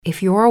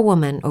If you're a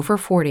woman over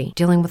 40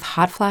 dealing with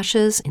hot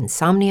flashes,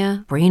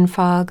 insomnia, brain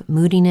fog,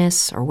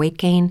 moodiness, or weight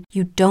gain,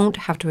 you don't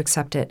have to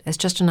accept it as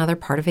just another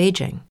part of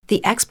aging.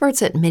 The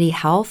experts at MIDI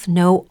Health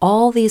know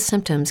all these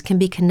symptoms can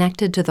be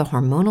connected to the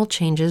hormonal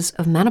changes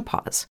of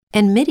menopause.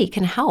 And MIDI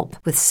can help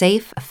with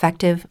safe,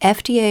 effective,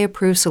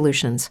 FDA-approved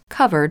solutions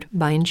covered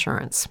by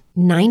insurance.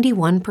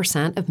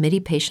 91% of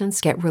MIDI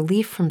patients get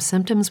relief from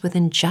symptoms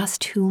within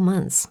just 2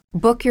 months.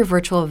 Book your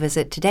virtual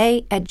visit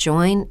today at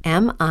joinmidi.com.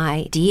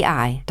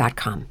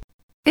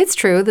 It's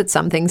true that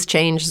some things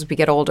change as we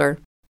get older.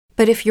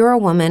 But if you're a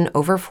woman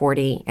over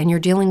 40 and you're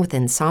dealing with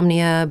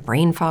insomnia,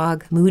 brain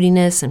fog,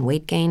 moodiness, and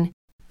weight gain,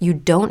 you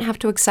don't have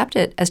to accept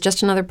it as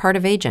just another part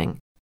of aging.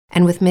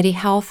 And with MIDI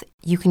Health,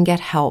 you can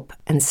get help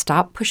and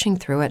stop pushing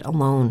through it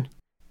alone.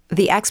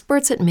 The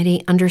experts at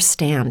MIDI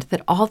understand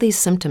that all these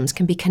symptoms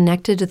can be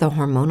connected to the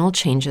hormonal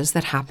changes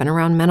that happen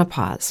around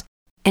menopause,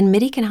 and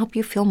MIDI can help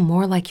you feel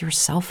more like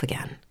yourself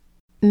again.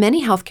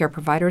 Many healthcare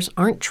providers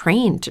aren't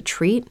trained to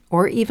treat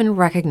or even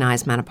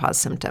recognize menopause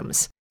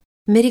symptoms.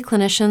 MIDI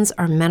clinicians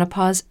are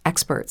menopause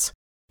experts.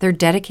 They're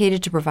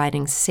dedicated to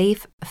providing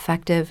safe,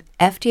 effective,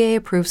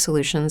 FDA-approved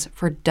solutions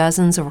for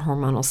dozens of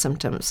hormonal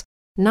symptoms,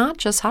 not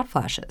just hot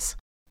flashes.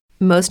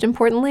 Most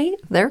importantly,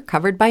 they're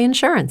covered by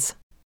insurance.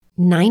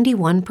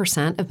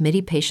 91% of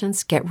MIDI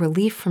patients get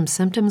relief from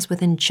symptoms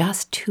within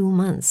just 2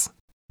 months.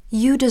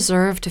 You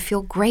deserve to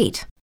feel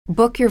great.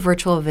 Book your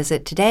virtual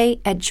visit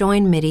today at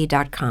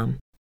joinmidi.com.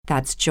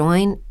 That's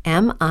joinmidi.com.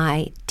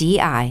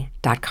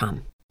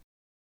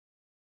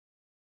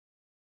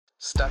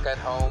 Stuck at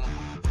home,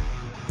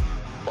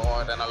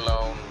 bored and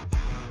alone.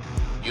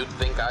 You'd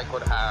think I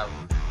could have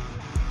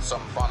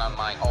some fun on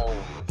my own,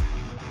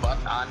 but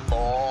I'm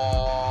bored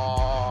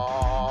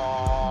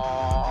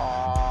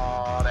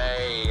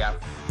AF.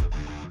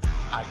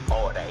 I'm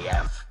bored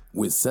AF.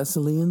 With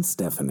Cecily and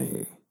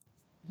Stephanie.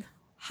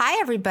 Hi,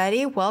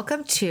 everybody.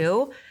 Welcome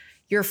to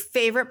your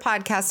favorite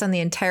podcast on the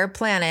entire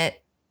planet,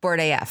 Bored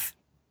AF.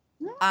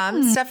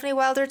 I'm Stephanie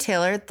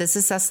Wilder-Taylor. This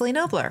is Cecily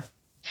Nobler.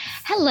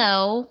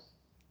 Hello.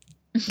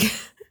 Did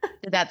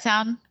that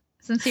sound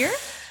sincere?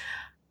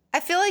 I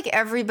feel like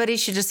everybody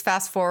should just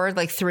fast forward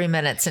like 3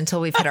 minutes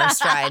until we've hit our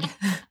stride.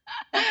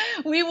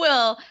 We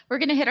will. We're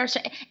going to hit our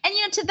stride.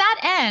 And, to that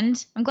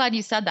end, I'm glad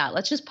you said that.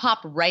 Let's just pop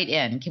right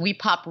in. Can we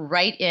pop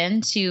right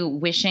into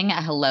wishing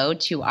a hello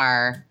to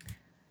our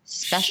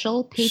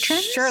special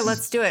patrons? Sure,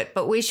 let's do it.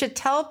 But we should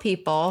tell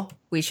people,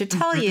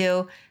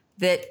 you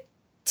that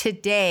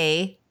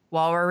today,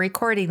 while we're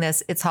recording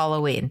this, it's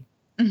Halloween.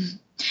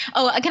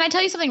 Oh, can I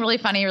tell you something really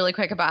funny, really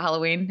quick about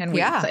Halloween? And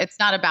yeah. It's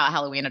not about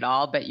Halloween at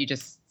all, but you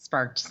just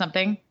sparked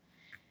something.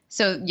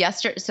 So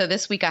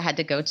this week I had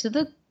to go to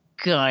the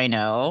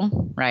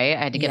gyno, right?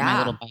 I had to get my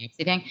little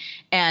biopsy thing.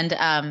 And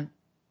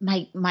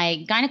my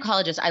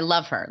gynecologist, I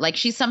love her. Like,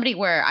 she's somebody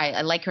where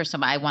I like her so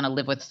much. I want to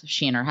live with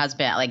she and her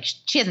husband. Like,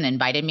 she hasn't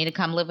invited me to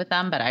come live with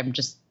them, but I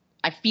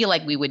feel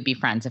like we would be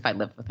friends if I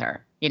lived with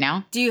her,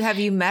 Have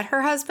you met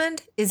her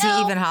husband? Is No.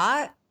 he even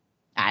hot?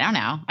 I don't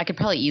know. I could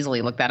probably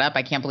easily look that up.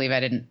 I can't believe I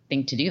didn't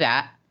think to do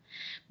that.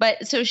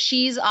 But so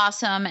she's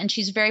awesome, and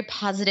she's very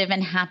positive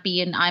and happy,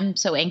 and I'm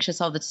so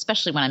anxious all the,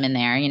 especially when I'm in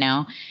there,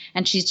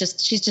 and she's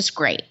just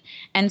great.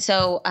 And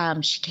so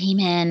she came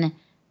in,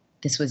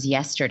 this was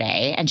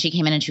yesterday, and she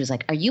came in and she was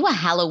like, "Are you a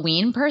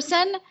Halloween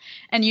person?"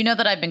 And you know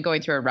that I've been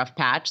going through a rough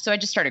patch, so I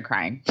just started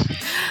crying. And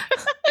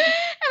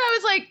I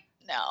was like,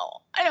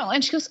 "No, I don't."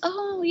 And she goes,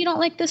 "Oh, you don't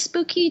like the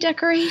spooky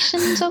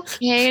decorations?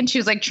 Okay." And she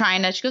was like she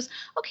goes,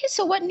 "Okay,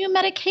 so what new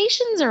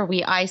medications are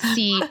I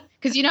see."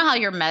 Because you know how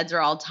your meds are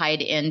all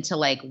tied into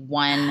like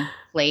one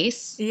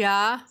place?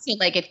 Yeah. So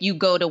like if you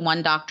go to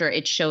one doctor,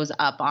 it shows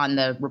up on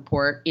the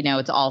report,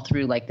 it's all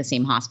through like the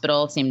same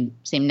hospital, same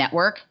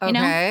network,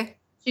 Okay.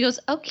 She goes,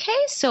 "Okay,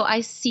 so I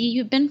see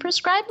you've been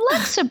prescribed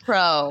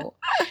Lexapro."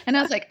 And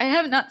I was like, "I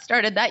have not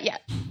started that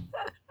yet."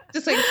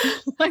 Just like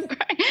I'm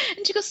crying.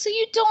 And she goes, "So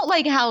you don't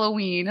like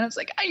Halloween?" And I was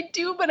like, "I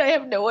do, but I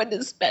have no one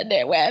to spend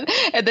it with."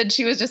 And then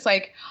she was just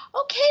like,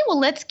 "Okay, well,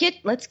 let's get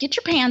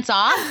your pants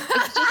off."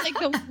 It's just like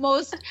the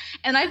most.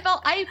 And I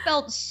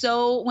felt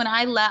so when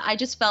I left. I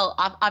just felt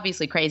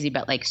obviously crazy,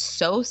 but like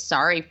so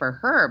sorry for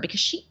her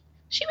because she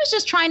was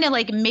just trying to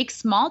like make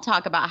small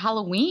talk about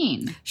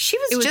Halloween. She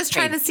was just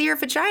trying to see her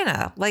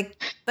vagina, like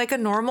a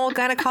normal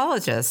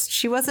gynecologist.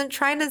 She wasn't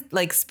trying to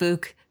like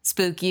spook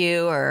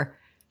you or.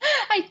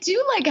 I do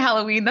like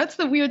Halloween. That's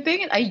the weird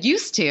thing. I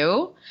used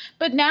to,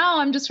 but now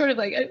I'm just sort of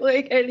like, I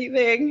like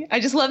anything. I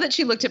just love that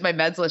she looked at my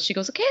meds list. She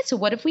goes, "Okay, so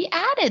what if we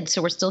added?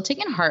 So we're still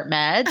taking heart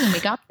meds and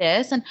we got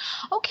this. And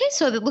okay,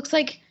 so it looks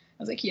like," I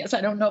was like, "Yes, I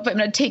don't know if I'm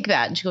going to take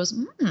that." And she goes,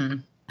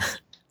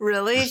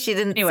 Really? She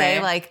didn't say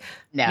like,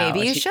 no,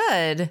 maybe you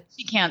should.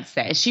 She can't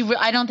say.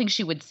 I don't think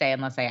she would say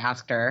unless I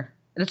asked her.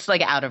 It's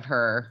like out of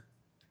her,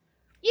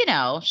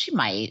 she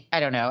might. I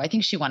don't know. I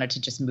think she wanted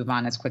to just move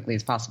on as quickly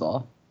as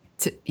possible.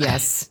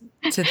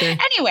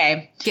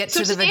 Anyway, get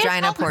to the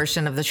vagina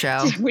portion of the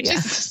show, which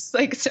is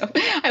like so.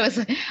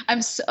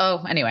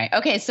 Anyway.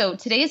 Okay, so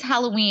today is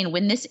Halloween.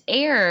 When this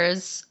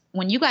airs,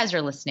 when you guys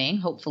are listening,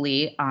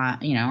 hopefully,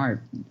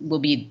 or will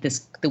be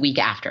the week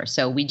after.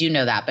 So we do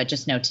know that, but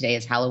just know today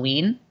is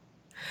Halloween.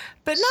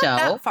 But not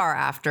that far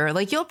after.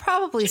 Like, you'll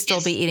probably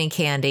still be eating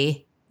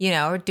candy,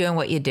 or doing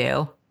what you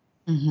do.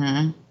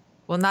 Mm-hmm.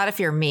 Well, not if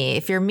you're me.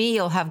 If you're me,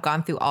 you'll have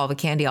gone through all the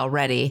candy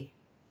already.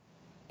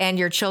 And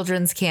your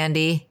children's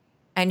candy.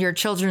 And your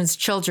children's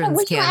candy.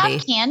 You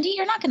have candy?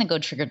 You're not going to go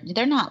trigger.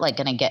 They're not like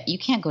going to you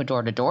can't go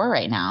door to door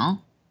right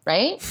now,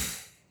 right?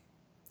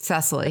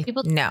 Cecily,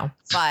 no.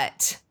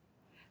 But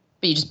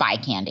you just buy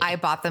candy. I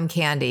bought them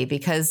candy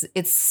because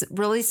it's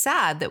really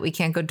sad that we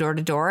can't go door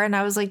to door. And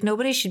I was like,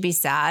 nobody should be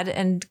sad.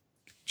 And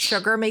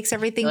sugar makes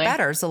everything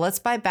better. So let's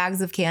buy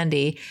bags of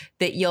candy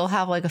that you'll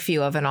have like a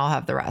few of and I'll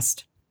have the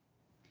rest.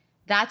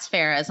 That's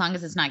fair, as long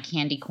as it's not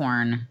candy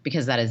corn,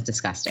 because that is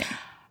disgusting.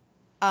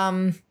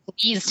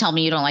 Please tell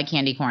me you don't like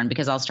candy corn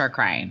because I'll start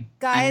crying.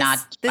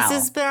 Guys, this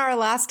has been our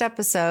last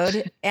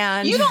episode.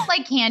 And you don't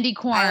like candy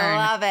corn. I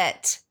love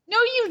it. No,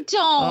 you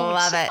don't.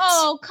 Love it.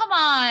 Oh, come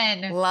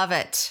on. Love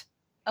it.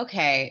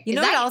 Okay. You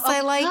know what else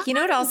I like? You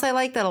know what else I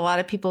like that a lot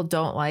of people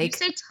don't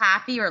like? You say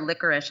taffy or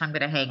licorice, I'm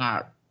going to hang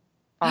up.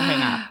 I'll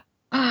hang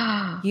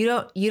up.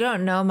 You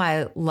don't know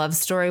my love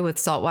story with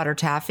saltwater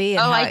taffy.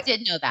 And I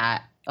did know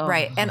that. Oh.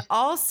 Right. And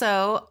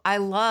also I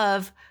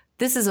love,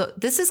 this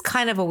is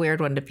kind of a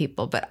weird one to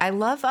people, but I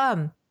love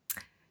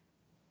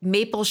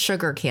maple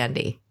sugar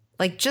candy.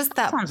 Like just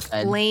that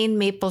plain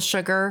maple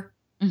sugar,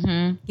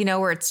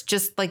 where it's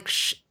just like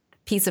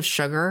piece of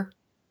sugar.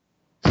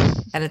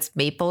 And it's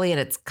mapley and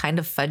it's kind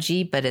of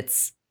fudgy, but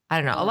it's, I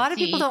don't know. A lot of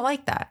people don't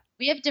like that.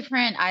 We have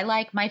different,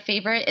 my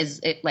favorite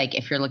is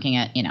if you're looking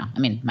at,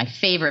 my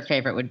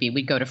favorite would be,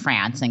 we'd go to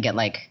France and get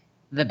like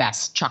the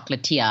best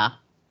chocolatier.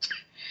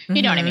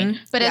 You know what I mean?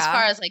 But as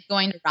far as like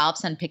going to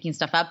Ralph's and picking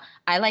stuff up,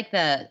 I like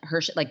the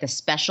Hershey, like the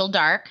special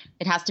dark.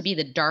 It has to be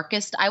the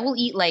darkest. I will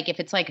eat like, if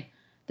it's like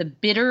the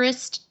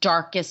bitterest,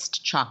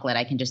 darkest chocolate,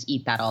 I can just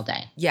eat that all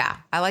day. Yeah.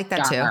 I like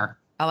that too.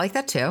 I like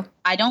that too.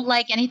 I don't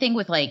like anything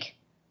with like,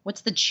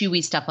 what's the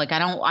chewy stuff? Like I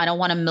don't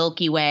want a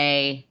Milky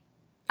Way.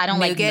 I don't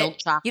like milk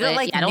chocolate. You don't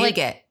like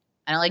nougat.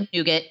 I don't like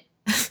nougat.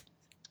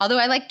 Although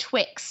I like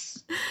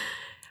Twix.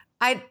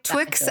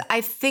 Twix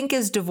I think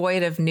is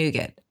devoid of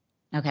nougat.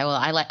 Okay, well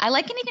I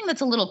like anything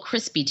that's a little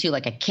crispy too,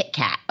 like a Kit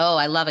Kat. Oh,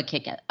 I love a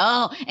Kit Kat.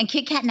 Oh, and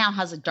Kit Kat now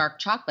has a dark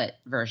chocolate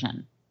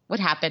version. What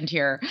happened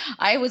here?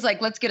 I was like,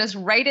 let's get us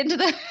right into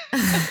the.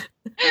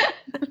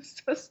 I'm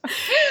so sorry.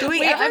 Do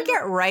we ever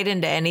get right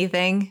into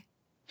anything?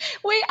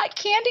 Wait,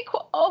 candy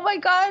corn. Oh my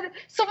God.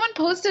 Someone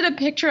posted a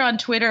picture on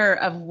Twitter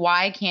of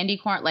why candy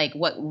corn, like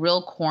what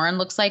real corn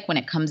looks like when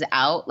it comes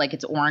out, like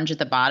it's orange at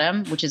the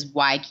bottom, which is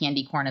why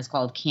candy corn is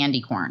called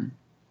candy corn.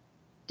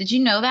 Did you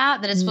know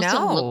that it's supposed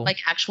to look like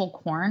actual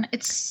corn?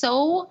 It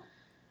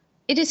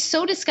is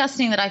so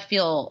disgusting that I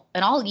feel,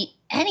 and I'll eat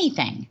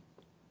anything.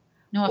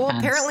 No offense. Well,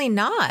 apparently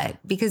not,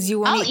 because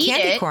you won't eat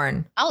candy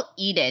corn. I'll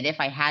eat it if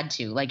I had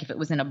to. Like if it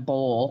was in a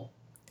bowl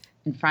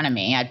in front of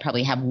me, I'd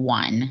probably have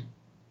one.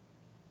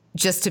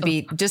 Just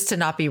to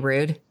not be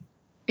rude.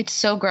 It's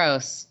so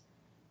gross.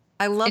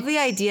 I love the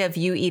idea of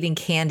you eating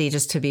candy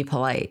just to be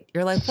polite.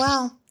 You're like,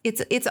 well,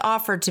 it's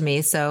offered to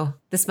me, so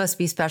this must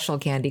be special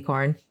candy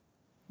corn.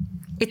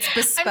 It's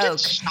bespoke.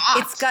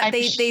 It's got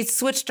they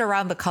switched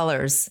around the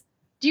colors.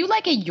 Do you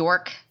like a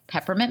York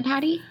peppermint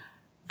patty?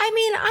 I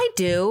mean, I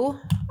do.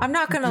 I'm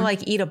not going to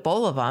like eat a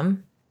bowl of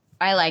them.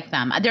 I like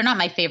them. They're not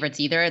my favorites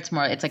either. It's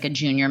like a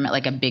junior mint,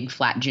 like a big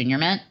flat junior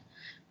mint.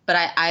 But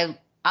I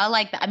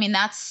like that. I mean,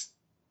 that's,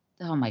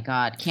 oh my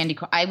God, candy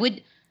corn. I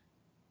would.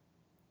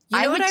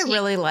 You know what I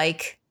really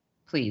like?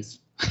 Please.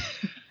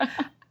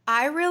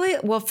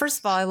 Well, first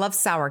of all, I love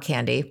sour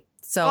candy.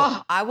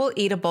 So I will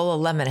eat a bowl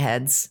of lemon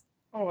heads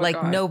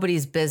like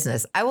nobody's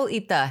business. I will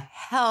eat the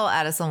hell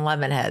out of some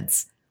lemon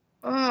heads.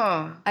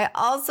 I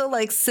also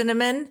like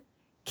cinnamon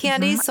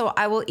candy. So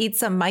I will eat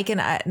some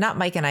not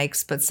Mike and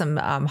Ike's, but some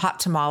hot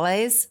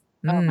tamales.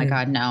 Oh my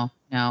God. No.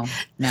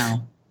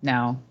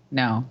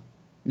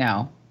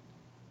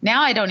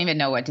 Now I don't even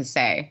know what to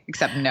say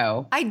except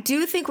no. I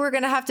do think we're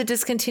going to have to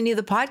discontinue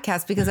the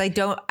podcast because I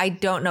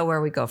don't know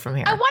where we go from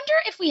here. I wonder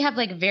if we have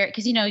like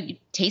because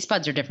taste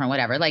buds are different,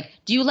 whatever. Like,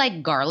 do you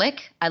like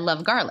garlic? I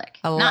love garlic.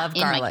 I love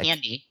garlic. In my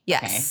candy.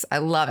 Yes, okay. I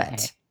love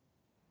it.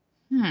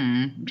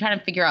 I'm trying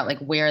to figure out like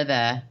where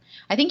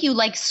I think you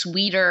like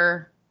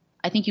sweeter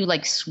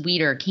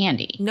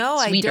candy. No,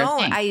 I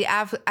don't.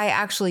 I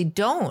actually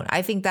don't.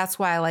 I think that's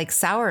why I like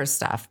sour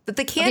stuff. But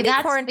the candy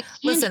corn,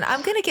 listen,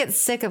 I'm going to get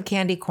sick of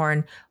candy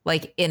corn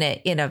like in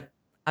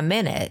a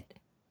minute.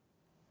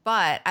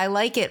 But I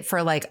like it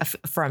for like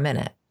for a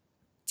minute.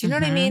 Do you know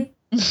what I mean?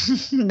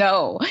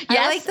 No.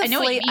 Yes, I know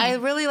what you mean. I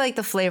really like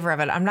the flavor of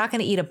it. I'm not going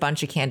to eat a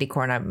bunch of candy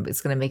corn.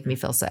 It's going to make me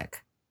feel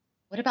sick.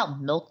 What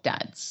about Milk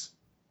Duds?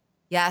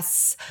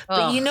 Yes.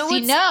 But you know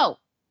what?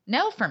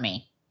 No for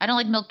me. I don't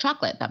like milk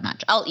chocolate that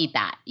much. I'll eat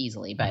that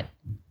easily, but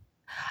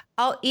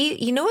I'll eat.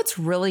 You know what's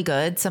really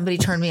good? Somebody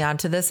turned me on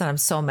to this and I'm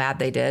so mad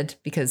they did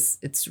because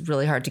it's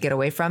really hard to get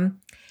away from.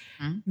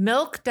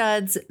 Milk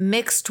Duds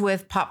mixed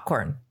with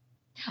popcorn.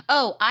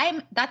 Oh,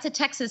 that's a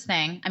Texas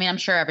thing. I mean, I'm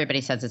sure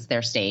everybody says it's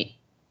their state,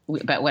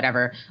 but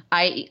whatever.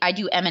 I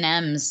do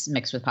M&Ms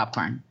mixed with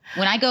popcorn.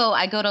 When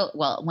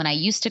I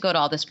used to go to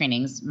all the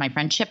screenings, my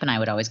friend Chip and I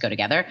would always go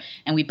together,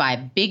 and we buy a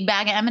big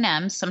bag of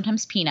M&Ms,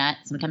 sometimes peanut,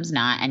 sometimes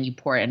not, and you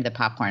pour it into the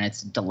popcorn.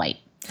 It's a delight.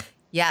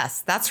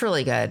 Yes, that's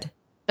really good.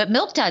 But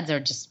Milk Duds are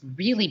just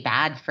really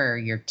bad for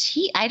your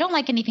teeth. I don't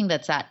like anything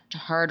that's that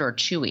hard or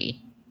chewy.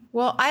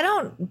 Well, I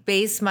don't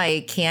base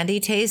my candy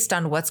taste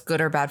on what's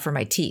good or bad for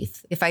my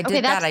teeth. If I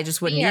did that, I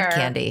just wouldn't eat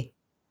candy.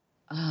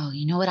 Oh,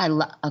 you know what I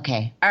love?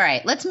 Okay. All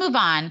right. Let's move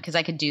on because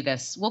I could do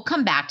this. We'll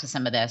come back to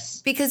some of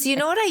this. Because you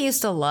know what I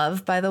used to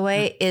love, by the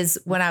way, is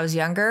when I was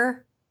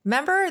younger.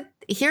 Remember,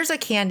 here's a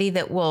candy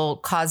that will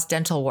cause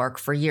dental work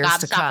for years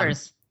to come.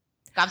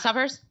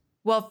 Gobstoppers?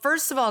 Well,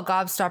 first of all,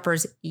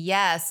 Gobstoppers,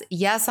 yes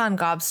on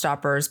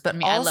Gobstoppers, but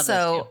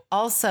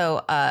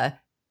also,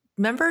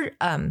 remember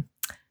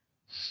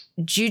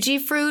Juji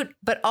fruit,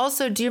 but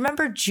also, do you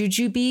remember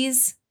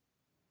Jujubes?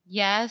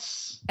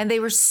 Yes. And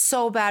they were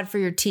so bad for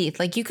your teeth.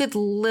 Like you could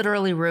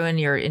literally ruin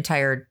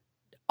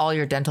all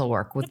your dental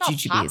work with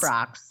Jujubes. Pop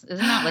Rocks.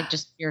 Isn't that like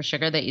just pure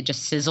sugar that you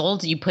just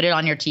sizzled? You put it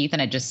on your teeth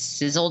and it just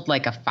sizzled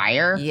like a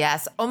fire?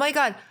 Yes. Oh my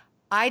God.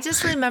 I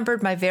just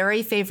remembered my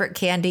very favorite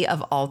candy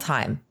of all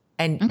time.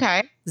 And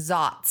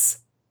Zots.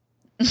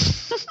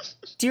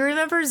 Do you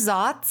remember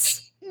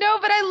Zots? No,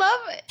 but I love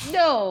it.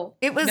 No.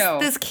 It was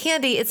this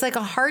candy. It's like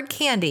a hard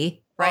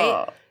candy,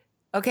 right? Oh.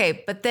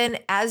 Okay. But then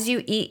as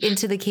you eat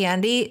into the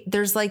candy,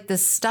 there's like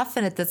this stuff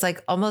in it that's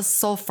like almost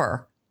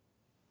sulfur,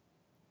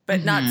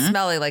 but not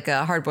smelly like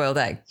a hard-boiled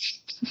egg.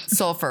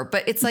 Sulfur.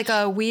 But it's like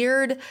a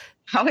weird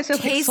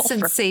taste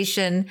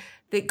sensation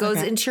that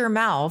goes into your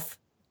mouth.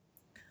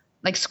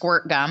 Like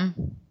squirt gum.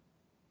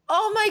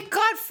 Oh my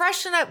God.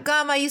 Freshen Up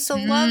gum. I used to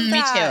love that.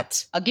 Me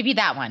too. I'll give you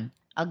that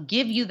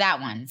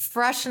one.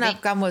 Freshen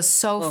Up gum was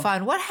so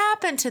fun. What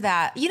happened to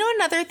that? You know,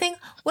 another thing,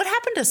 what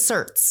happened to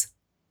Certs?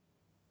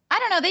 I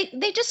don't know.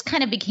 They just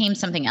kind of became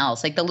something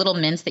else. Like the little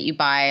mints that you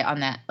buy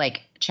on that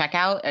like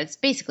checkout. It's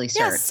basically Certs.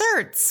 Yeah,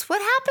 Certs.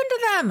 What happened to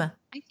them?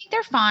 I think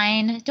they're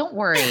fine. Don't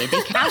worry.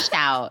 They cashed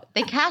out.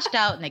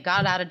 And they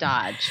got out of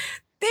Dodge.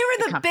 They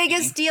were the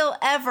biggest deal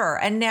ever.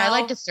 And now I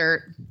like a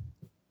Cert.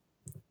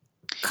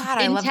 God,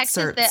 I love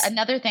Texas, Certs.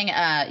 Another thing,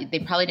 they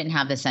probably didn't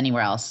have this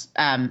anywhere else.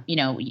 You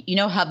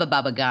know Hubba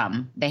Bubba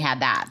gum. They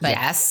had that. But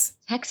yes.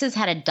 Texas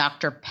had a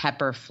Dr.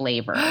 Pepper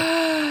flavor.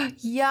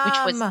 Yum.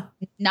 Which was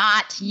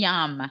not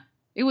yum.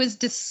 It was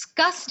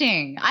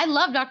disgusting. I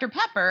love Dr.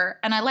 Pepper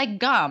and I like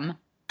gum.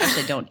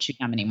 Actually, I don't chew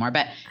gum anymore.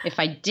 But if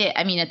I did,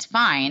 I mean, it's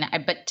fine.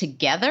 But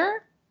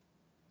together,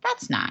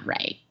 that's not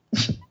right.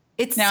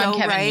 It's so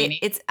right. Meany.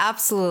 It's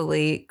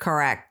absolutely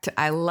correct.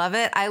 I love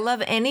it. I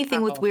love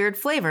anything with weird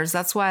flavors.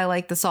 That's why I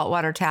like the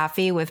saltwater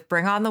taffy with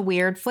bring on the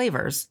weird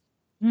flavors.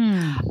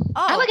 Oh.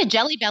 I like a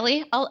Jelly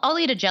Belly. I'll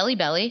eat a Jelly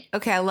Belly.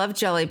 Okay. I love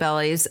Jelly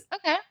Bellies.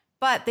 Okay.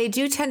 But they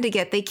do tend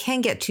to they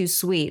can get too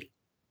sweet.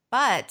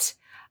 But,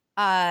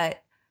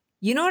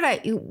 you know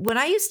what when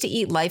I used to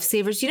eat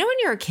Lifesavers, you know, when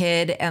you're a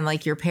kid and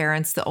like your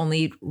parents, the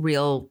only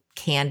real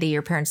candy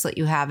your parents let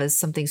you have is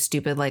something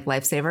stupid like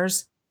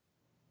Lifesavers.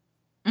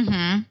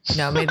 Mm-hmm.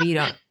 No, maybe you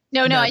don't.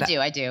 No,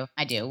 I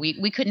do.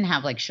 We couldn't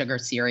have like sugar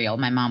cereal.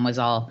 My mom was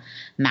all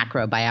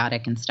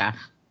macrobiotic and stuff.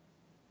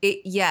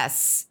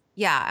 Yes.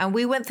 Yeah. And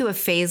we went through a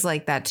phase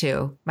like that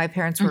too. My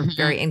parents were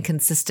very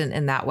inconsistent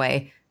in that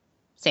way.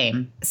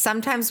 Same.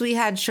 Sometimes we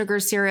had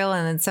sugar cereal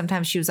and then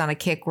sometimes she was on a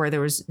kick where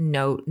there was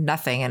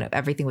nothing and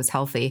everything was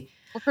healthy.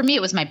 Well, for me,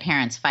 it was my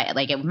parents' fight.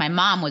 Like my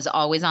mom was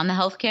always on the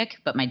health kick,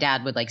 but my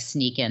dad would like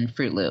sneak in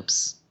Fruit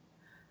Loops.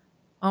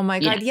 Oh my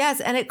God.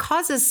 Yes. And it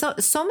causes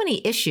so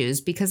many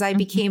issues because I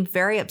became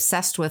very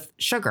obsessed with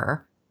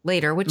sugar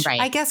later, which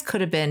I guess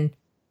could have been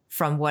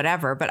from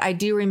whatever. But I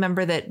do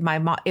remember that my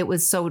mom, it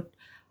was so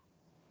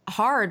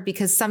hard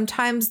because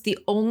sometimes the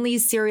only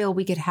cereal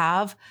we could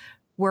have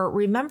were,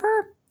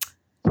 remember,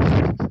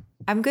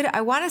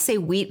 I want to say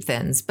Wheat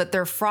Thins, but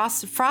they're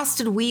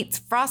frosted wheats,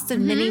 frosted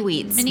mini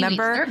wheats.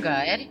 Remember? Wheats,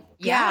 they're good.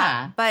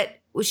 Yeah.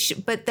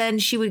 But then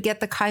she would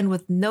get the kind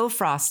with no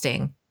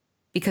frosting.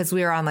 Because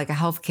we were on like a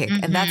health kick,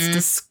 and that's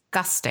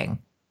disgusting.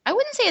 I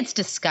wouldn't say it's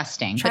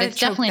disgusting, but it's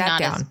definitely not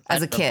down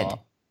as a kid.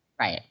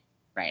 Right.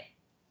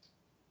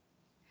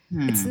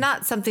 It's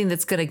not something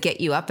that's going to get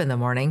you up in the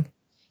morning.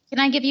 Can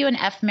I give you an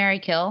F, Marry,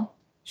 Kill?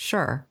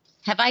 Sure.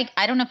 I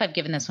don't know if I've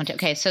given this one to.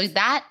 Okay, so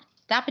that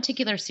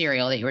particular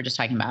cereal that you were just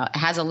talking about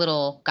has a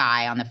little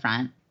guy on the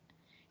front.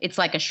 It's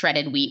like a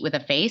shredded wheat with a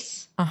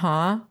face.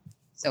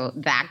 So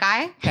that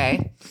guy.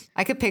 Okay.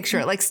 I could picture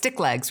it like stick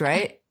legs,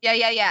 right?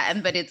 Yeah.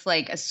 But it's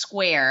like a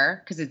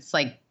square because it's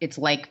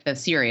like the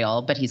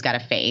cereal, but he's got a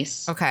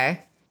face.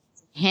 Okay.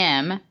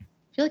 Him. I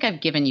feel like I've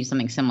given you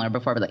something similar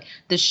before, but like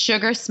the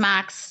Sugar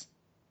Smacks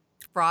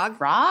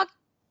Frog?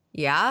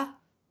 Yeah.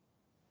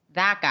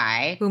 That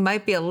guy. Who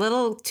might be a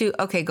little too.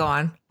 Okay, go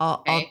on.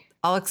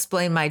 I'll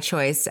explain my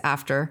choice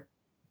after.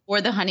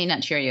 Or the Honey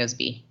Nut Cheerios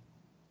Bee.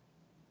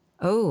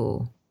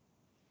 Oh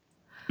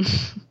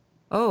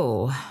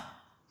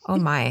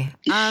my.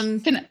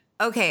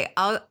 Okay,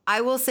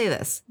 I will say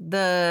this.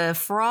 The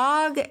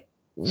frog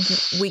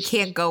we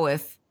can't go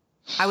with.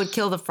 I would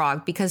kill the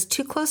frog because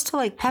too close to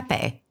like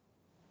Pepe.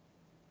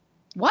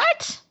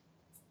 What?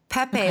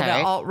 Pepe, Okay.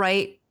 the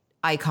alt-right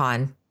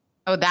icon.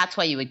 Oh, that's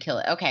why you would kill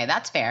it. Okay,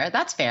 that's fair.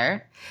 That's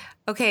fair.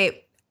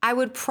 Okay, I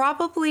would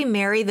probably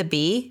marry the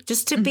bee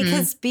just to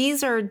because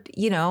bees are,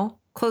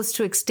 close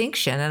to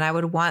extinction, and I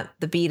would want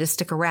the bee to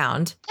stick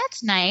around.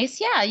 That's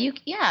nice. Yeah,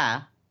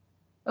 yeah.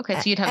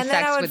 Okay, so you'd have and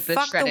then I sex would with the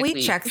fuck shredded the wheat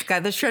wheat. checks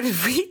guy, the shredded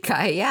wheat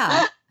guy.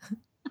 Yeah.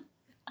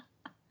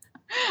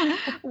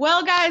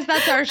 Well, guys,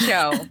 that's our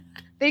show.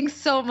 Thanks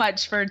so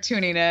much for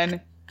tuning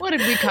in. What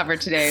did we cover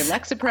today?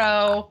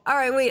 Lexapro. All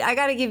right, wait. I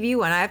got to give you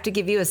one. I have to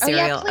give you a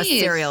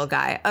cereal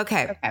guy.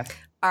 Okay.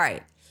 All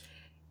right.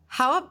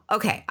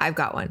 Okay, I've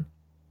got one.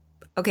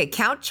 Okay,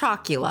 Count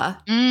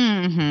Chocula.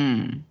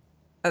 Mm-hmm.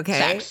 Okay.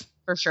 Sex.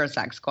 For sure,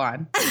 sex. Go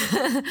on.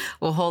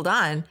 Well, hold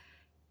on.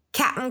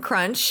 Captain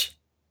Crunch.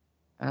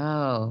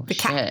 Oh, the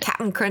shit.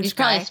 Captain Crunch He's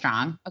guy. probably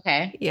strong.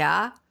 Okay.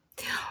 Yeah.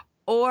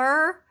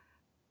 Or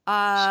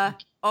the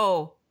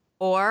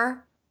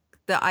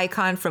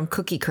icon from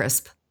Cookie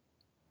Crisp.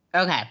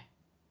 Okay.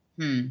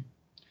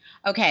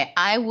 Okay,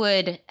 I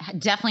would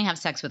definitely have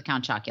sex with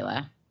Count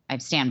Chocula. I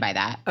stand by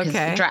that.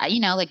 Okay.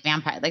 Like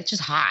vampire, like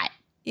just hot.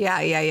 Yeah.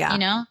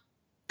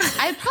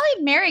 I'd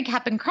probably marry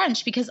Captain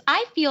Crunch because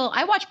I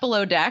watch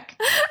Below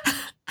Deck.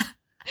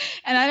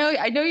 And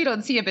I know you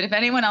don't see it, but if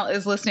anyone else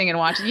is listening and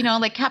watching,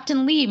 like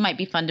Captain Lee might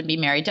be fun to be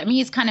married to. I mean,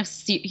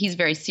 he's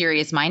very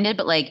serious minded,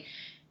 but like,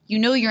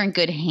 you're in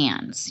good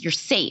hands. You're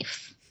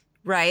safe.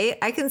 Right.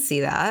 I can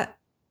see that.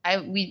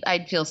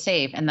 I'd feel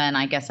safe. And then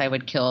I guess I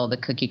would kill the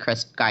Cookie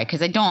Crisp guy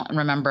because I don't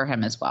remember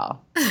him as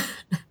well.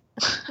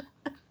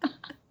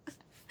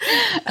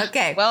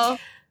 Okay. Well,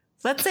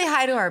 let's say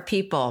hi to our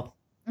people.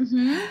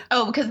 Mm-hmm.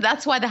 Oh, because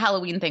that's why the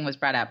Halloween thing was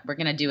brought up. We're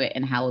going to do it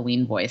in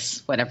Halloween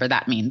voice, whatever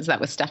that means.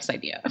 That was Steph's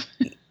idea.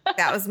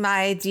 That was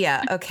my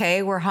idea.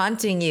 Okay. We're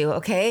haunting you.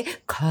 Okay.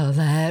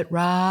 Colette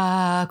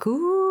Rock.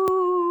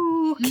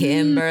 Ooh.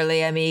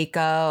 Kimberly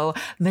Amico.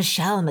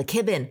 Michelle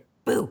McKibben.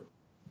 Boo.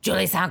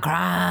 Julie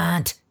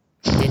Saint-Grant.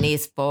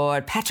 Denise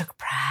Ford. Patrick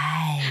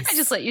Price. I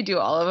just let you do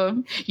all of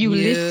them.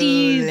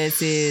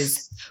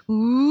 Ulysses.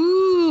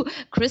 Ooh.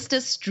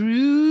 Krista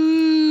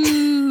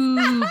Stroop.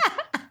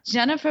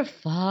 Jennifer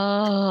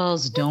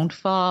Falls. Don't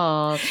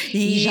fall.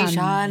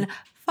 Jean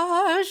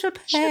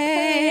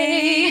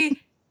Farshapay.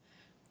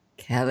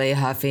 Kelly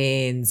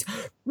Huffins.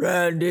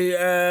 Randy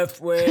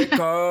F.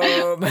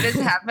 Wickham. What is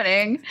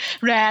happening?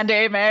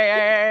 Randy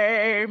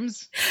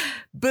Mames.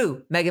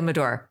 Boo. Megan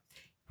Medor.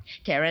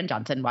 Karen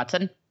Johnson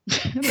Watson.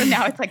 But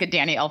now it's like a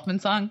Danny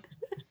Elfman song.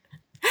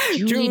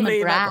 Julie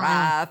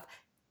McGrath.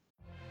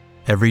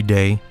 Every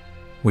day,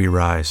 we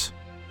rise,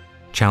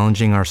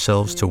 challenging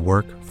ourselves to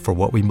work for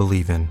what we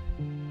believe in.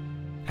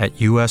 At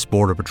U.S.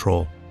 Border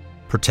Patrol,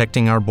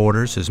 protecting our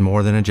borders is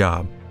more than a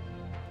job.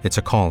 It's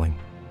a calling.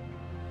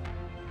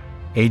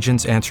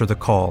 Agents answer the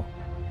call,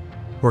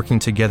 working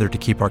together to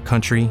keep our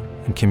country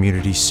and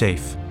communities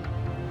safe.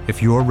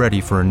 If you're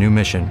ready for a new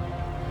mission,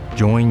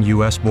 join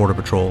U.S. Border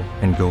Patrol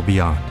and go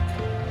beyond.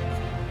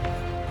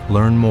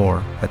 Learn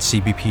more at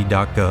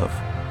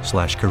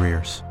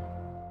cbp.gov/careers.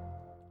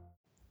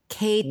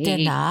 Kate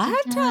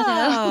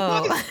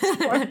Donato.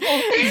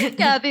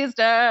 Kathy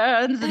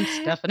Stearns and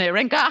Stephanie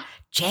Rinka.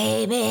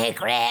 Jamie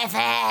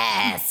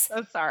Griffiths.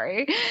 So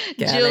sorry.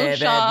 Jill Jill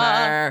Shaw.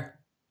 Bidner.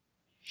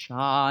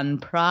 Sean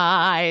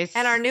Price.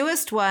 And our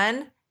newest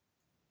one,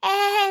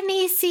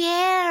 Annie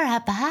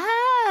Sierra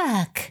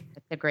Buck.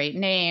 That's a great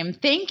name.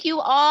 Thank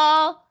you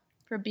all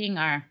for being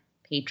our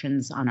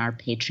patrons on our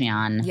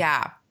Patreon.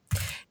 Yeah.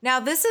 Now,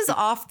 this is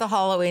off the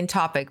Halloween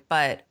topic,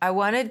 but I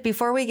wanted,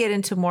 before we get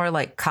into more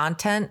like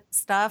content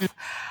stuff,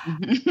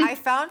 I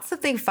found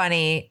something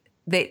funny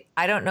that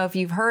I don't know if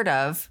you've heard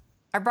of.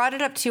 I brought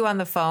it up to you on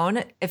the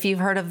phone. If you've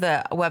heard of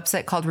the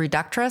website called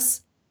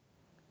Reductress.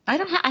 I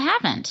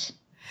haven't.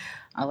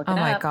 I'll look it up.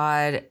 Oh my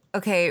God.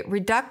 Okay.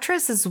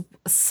 Reductress is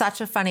such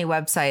a funny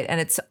website,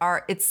 and it's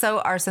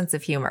so our sense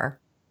of humor.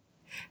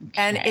 Okay.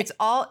 And it's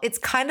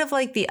kind of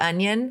like The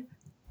Onion.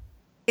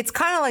 It's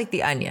kind of like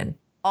The Onion.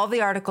 All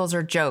the articles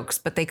are jokes,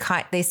 but they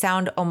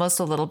sound almost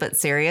a little bit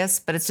serious,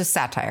 but it's just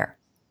satire.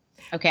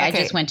 Okay, I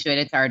just went to it.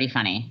 It's already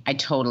funny. I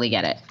totally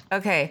get it.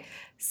 Okay.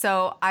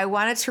 So I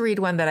wanted to read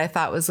one that I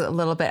thought was a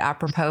little bit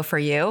apropos for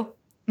you.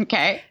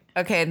 Okay.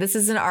 Okay. This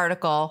is an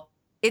article.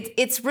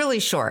 It's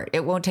really short.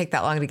 It won't take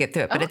that long to get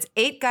through it, but it's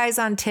 8 guys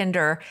on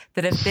Tinder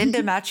that have been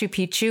to Machu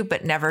Picchu,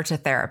 but never to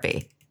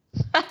therapy.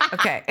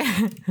 Okay.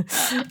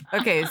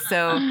 Okay.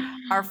 So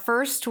our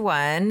first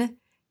one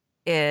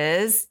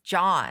is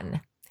John.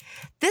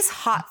 This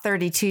hot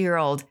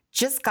 32-year-old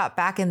just got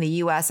back in the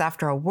U.S.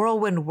 after a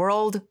whirlwind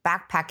world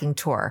backpacking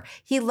tour.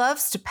 He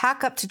loves to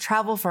pack up to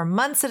travel for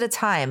months at a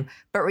time,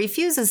 but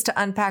refuses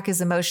to unpack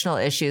his emotional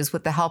issues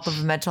with the help of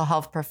a mental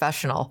health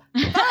professional.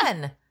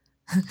 Fun!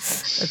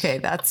 Okay,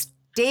 that's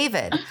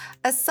David,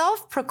 a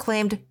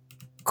self-proclaimed,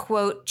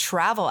 quote,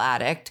 travel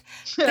addict.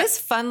 This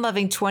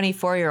fun-loving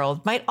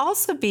 24-year-old might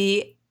also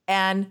be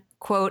an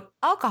quote,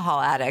 alcohol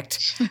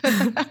addict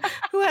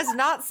who has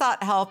not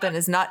sought help and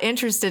is not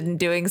interested in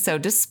doing so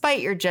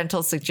despite your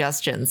gentle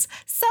suggestions.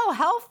 So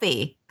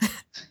healthy.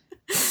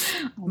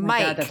 Oh my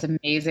God, that's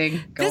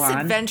amazing. Go this on.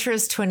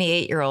 adventurous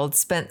 28-year-old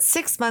spent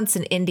 6 months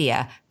in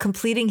India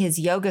completing his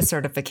yoga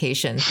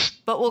certification,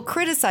 but will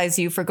criticize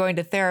you for going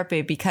to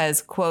therapy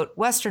because, quote,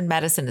 Western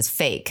medicine is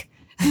fake.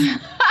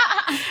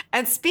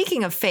 And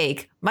speaking of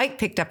fake, Mike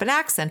picked up an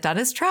accent on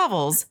his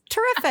travels.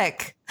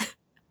 Terrific.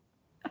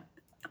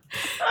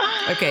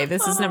 Okay,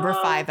 this is number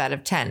 5 out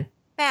of 10.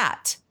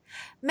 Matt.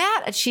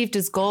 Matt achieved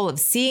his goal of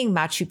seeing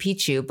Machu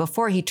Picchu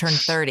before he turned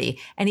 30,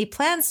 and he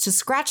plans to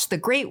scratch the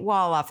Great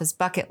Wall off his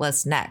bucket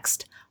list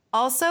next.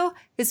 Also,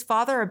 his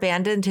father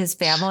abandoned his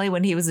family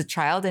when he was a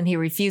child, and he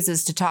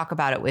refuses to talk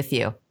about it with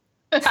you.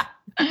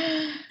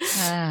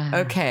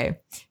 Okay,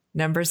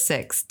 number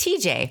 6,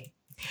 TJ.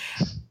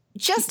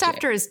 Just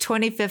after his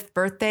 25th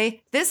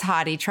birthday, this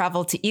hottie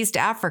traveled to East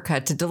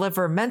Africa to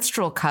deliver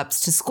menstrual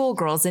cups to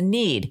schoolgirls in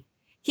need.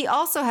 He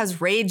also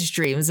has rage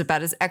dreams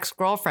about his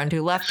ex-girlfriend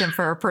who left him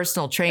for her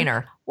personal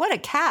trainer. What a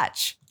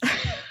catch.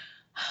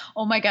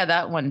 Oh my God,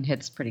 that one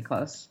hits pretty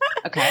close.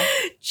 Okay.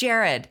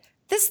 Jared,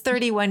 this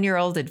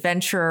 31-year-old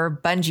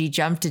adventurer bungee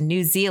jumped in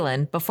New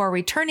Zealand before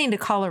returning to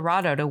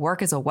Colorado to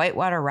work as a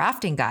whitewater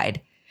rafting guide.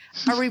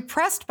 A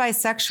repressed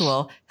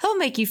bisexual, he'll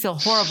make you feel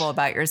horrible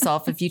about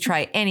yourself if you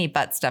try any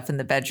butt stuff in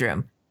the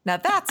bedroom. Now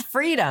that's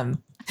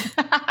freedom.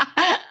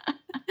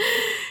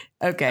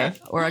 Okay,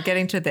 we're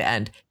getting to the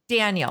end.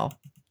 Daniel.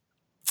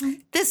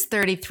 This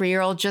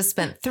 33-year-old just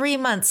spent 3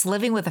 months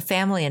living with a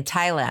family in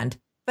Thailand,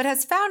 but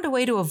has found a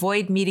way to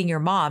avoid meeting your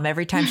mom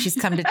every time she's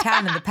come to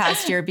town in the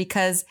past year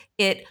because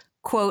it,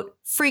 quote,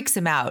 freaks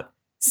him out.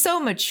 So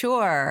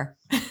mature.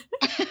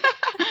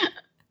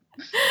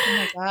 Oh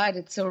my God,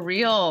 it's so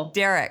real.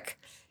 Derek.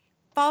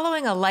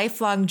 Following a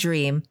lifelong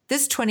dream,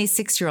 this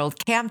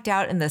 26-year-old camped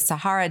out in the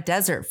Sahara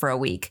Desert for a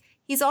week.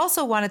 He's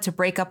also wanted to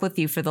break up with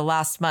you for the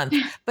last month,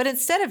 but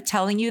instead of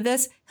telling you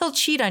this, he'll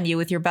cheat on you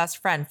with your best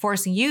friend,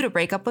 forcing you to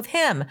break up with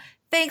him.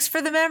 Thanks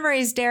for the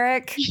memories,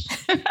 Derek.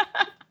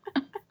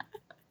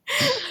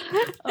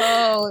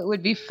 Oh, it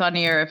would be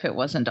funnier if it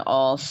wasn't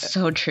all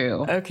so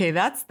true. Okay,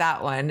 that's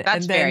that one.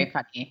 That's very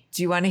funny.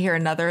 Do you want to hear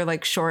another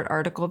short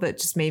article that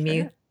just made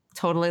me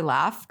totally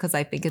laugh? Because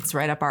I think it's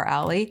right up our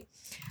alley.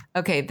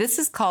 Okay, this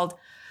is called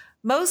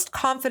Most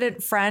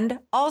Confident Friend,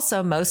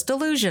 Also Most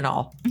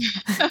Delusional.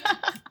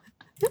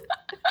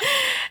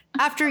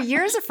 After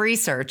years of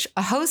research,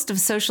 a host of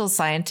social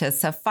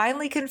scientists have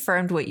finally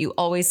confirmed what you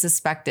always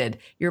suspected.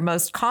 Your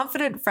most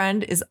confident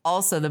friend is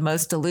also the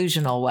most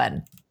delusional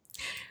one.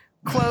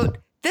 Quote,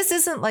 this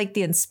isn't like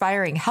the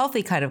inspiring,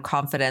 healthy kind of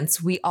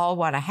confidence we all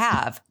want to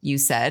have, you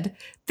said.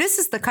 This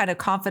is the kind of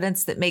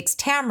confidence that makes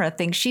Tamra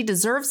think she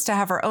deserves to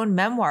have her own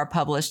memoir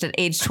published at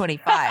age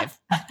 25.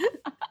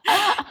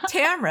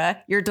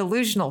 Tamra, your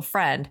delusional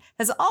friend,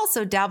 has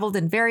also dabbled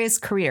in various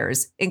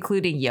careers,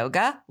 including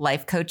yoga,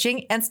 life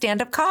coaching, and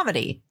stand-up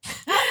comedy.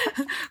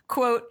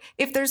 Quote,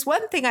 if there's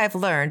one thing I've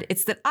learned,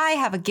 it's that I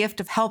have a gift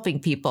of helping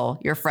people,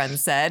 your friend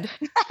said.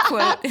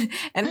 Quote,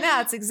 and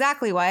that's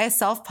exactly why I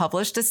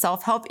self-published a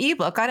self-help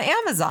ebook on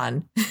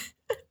Amazon.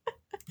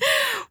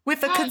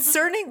 With a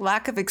concerning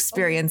lack of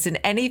experience in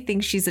anything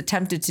she's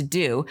attempted to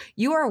do,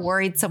 you are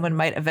worried someone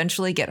might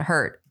eventually get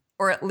hurt,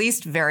 or at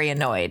least very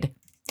annoyed.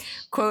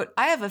 Quote,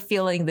 I have a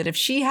feeling that if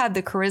she had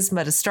the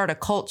charisma to start a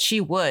cult, she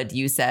would,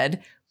 you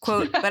said.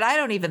 Quote, but I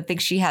don't even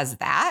think she has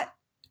that.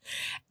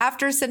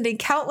 After sending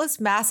countless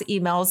mass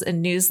emails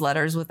and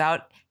newsletters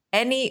without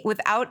an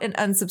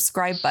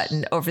unsubscribe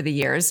button over the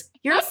years,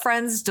 your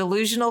friend's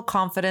delusional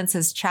confidence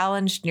has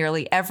challenged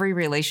nearly every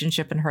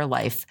relationship in her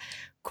life.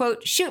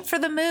 Quote, shoot for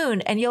the moon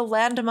and you'll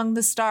land among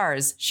the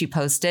stars, she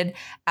posted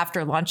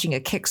after launching a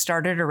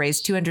Kickstarter to raise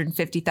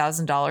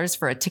 $250,000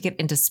 for a ticket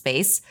into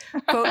space.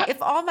 Quote,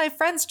 if all my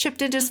friends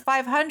chipped in just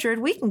 $500,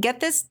 we can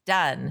get this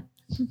done.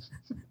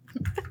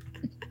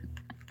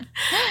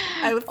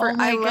 I love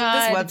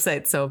this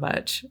website so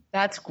much.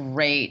 That's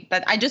great.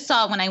 I just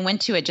saw when I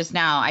went to it just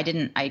now,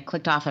 I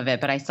clicked off of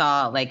it, but I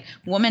saw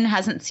woman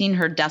hasn't seen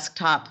her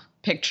desktop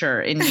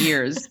picture in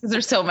years because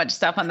there's so much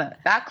stuff on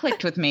that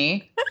clicked with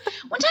me.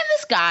 One time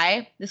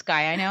this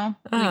guy I know,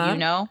 who you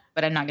know,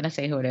 but I'm not going to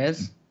say who it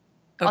is.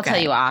 Okay. I'll tell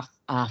you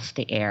off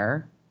the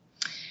air.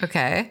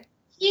 Okay.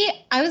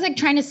 I was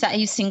trying to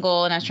he's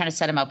single and I was trying to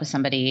set him up with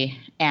somebody.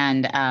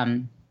 And,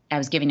 I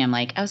was giving him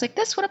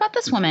what about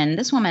this woman?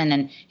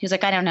 And he was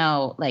like, I don't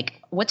know.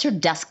 What's her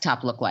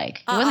desktop look like?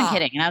 He wasn't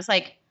kidding. And I was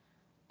like,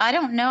 I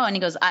don't know. And he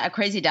goes, I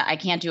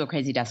can't do a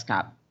crazy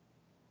desktop.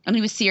 And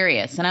he was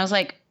serious. And I was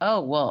like,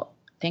 oh, well,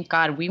 thank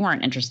God we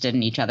weren't interested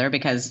in each other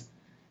because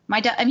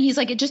he's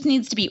like, it just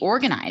needs to be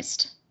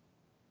organized.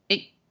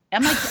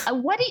 I'm like,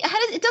 what does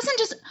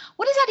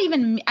that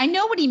even mean? I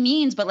know what he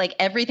means, but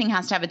everything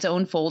has to have its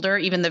own folder,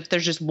 even if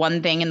there's just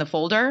one thing in the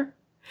folder.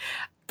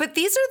 But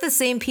these are the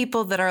same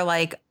people that are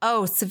like,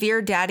 oh,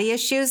 severe daddy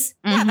issues?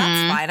 Yeah,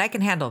 that's fine. I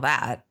can handle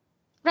that.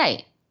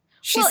 Right.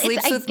 She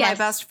sleeps with my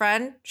best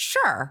friend?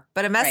 Sure.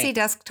 But a messy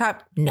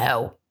desktop?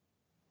 No.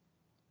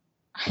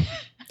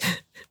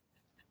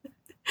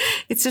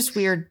 It's just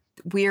weird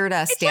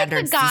It's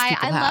standards. like the guy. these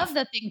people I have. love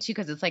the thing too,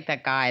 because it's like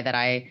that guy that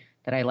I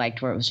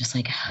liked, where it was just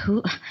like,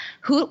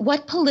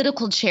 what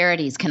political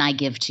charities can I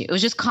give to? It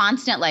was just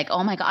constant, like,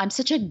 oh my God, I'm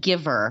such a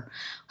giver.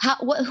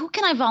 Who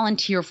can I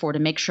volunteer for to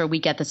make sure we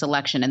get this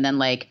election? And then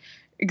like,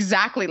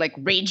 exactly like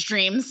rage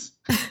dreams.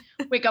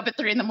 Wake up at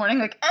 3 a.m,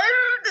 like,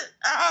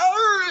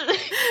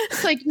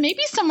 it's like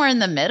maybe somewhere in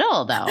the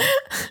middle though.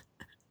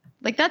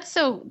 Like that's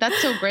so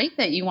great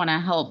that you want to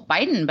help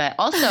Biden, but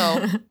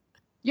also,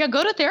 yeah,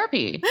 go to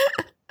therapy.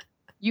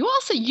 You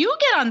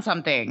get on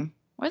something.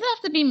 Why does it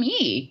have to be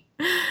me?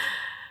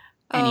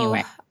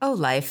 Anyway. Oh,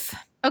 life.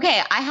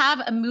 Okay, I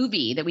have a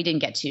movie that we didn't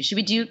get to.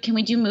 Can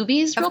we do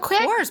movies real quick?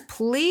 Of course,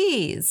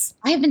 please.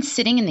 I have been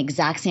sitting in the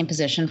exact same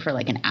position for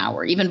like an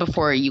hour, even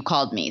before you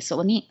called me. So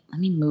let me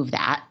move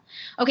that.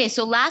 Okay,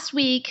 so last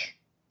week,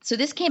 so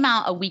this came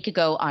out a week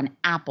ago on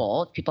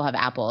Apple. If people have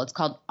Apple. It's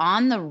called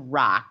On the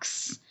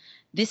Rocks.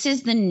 This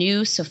is the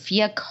new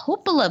Sofia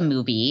Coppola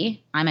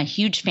movie. I'm a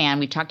huge fan.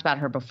 We've talked about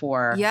her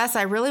before. Yes,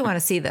 I really want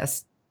to see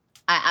this.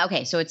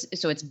 Okay, so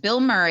it's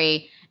Bill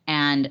Murray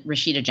and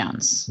Rashida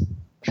Jones,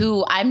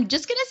 who I'm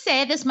just going to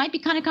say, this might be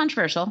kind of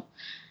controversial,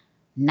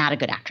 not a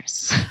good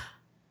actress.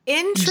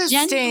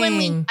 Interesting.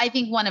 Genuinely, I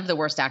think one of the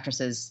worst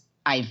actresses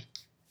I've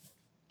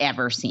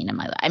ever seen in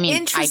my life. I mean,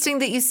 interesting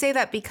that you say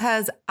that,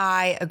 because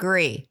I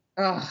agree.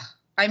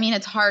 I mean,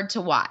 it's hard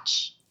to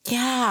watch.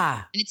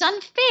 Yeah. And it's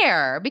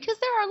unfair because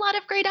there are a lot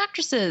of great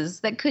actresses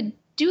that could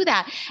do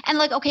that. And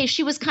like, okay,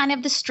 she was kind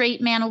of the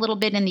straight man a little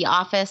bit in The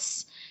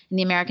Office, in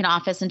the American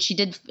Office, and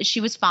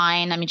she was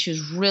fine. I mean, she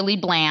was really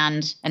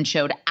bland and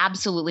showed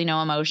absolutely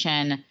no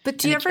emotion. But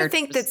do you ever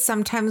think that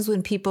sometimes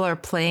when people are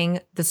playing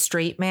the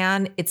straight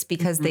man, it's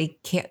because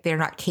they're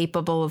not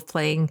capable of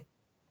playing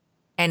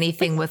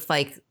anything with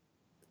like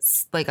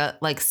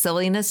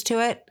silliness to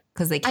it?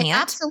 Because they can't?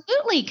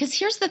 Absolutely. Because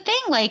here's the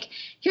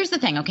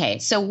thing. Okay,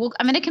 so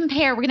I'm going to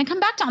compare. We're going to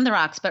come back to On the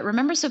Rocks. But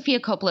remember, Sofia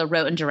Coppola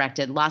wrote and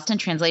directed Lost in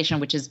Translation,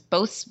 which is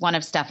both one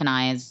of Stef and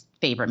I's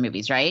favorite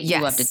movies, right? Yes.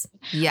 You loved it.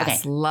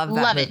 Yes. Okay. Love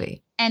that movie.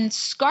 It. And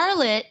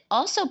Scarlett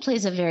also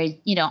plays a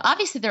very,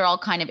 obviously they're all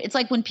kind of, it's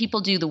like when people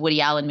do the Woody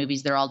Allen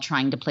movies, they're all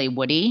trying to play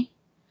Woody.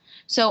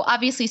 So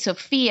obviously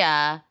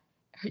Sofia,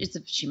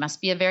 she must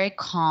be a very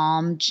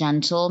calm,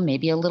 gentle,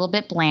 maybe a little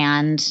bit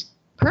bland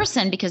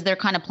person, because they're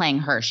kind of playing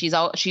her. She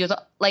was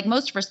like,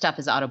 most of her stuff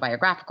is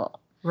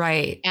autobiographical.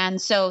 Right.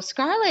 And so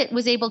Scarlett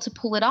was able to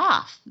pull it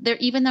off there,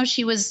 even though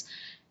she was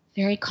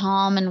very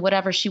calm and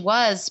whatever she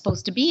was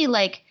supposed to be,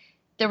 like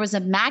there was a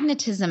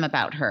magnetism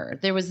about her.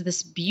 There was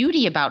this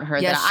beauty about her.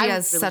 Yes, that she I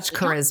has really such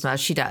charisma.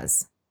 She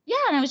does. Yeah.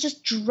 And I was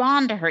just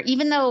drawn to her,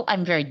 even though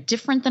I'm very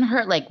different than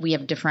her. Like we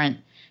have different,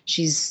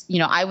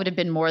 I would have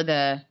been more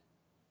the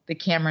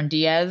Cameron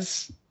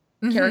Diaz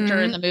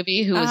character in the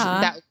movie, who was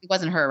that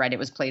wasn't her, right? It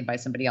was played by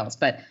somebody else,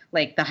 but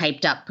like the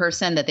hyped up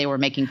person that they were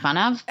making fun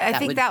of. I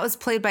think that was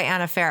played by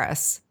Anna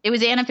Faris. It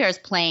was Anna Faris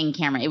playing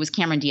Cameron. It was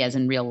Cameron Diaz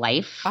in real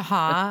life.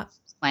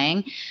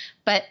 Playing.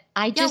 But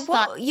I just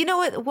thought, you know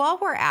what, while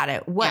we're at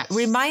it,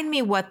 remind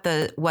me what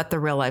the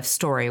real life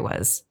story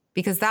was,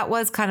 because that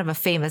was kind of a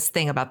famous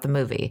thing about the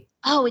movie.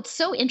 Oh, it's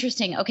so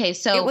interesting. Okay.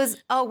 So it was,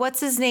 what's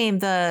his name?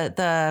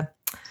 The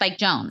Spike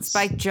Jonze.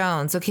 Spike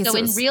Jonze. Okay. So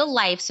in real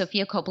life,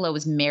 Sofia Coppola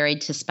was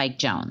married to Spike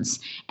Jonze,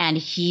 and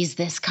he's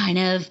this kind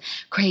of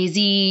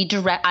crazy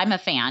I'm a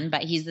fan,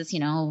 but he's this,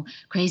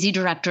 crazy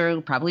director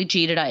who probably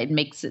cheated. It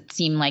makes it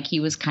seem like he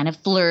was kind of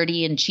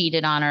flirty and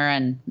cheated on her.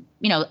 And,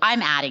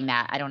 I'm adding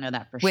that. I don't know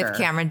that for sure. With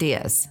Cameron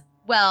Diaz.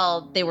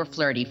 Well, they were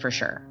flirty for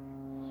sure.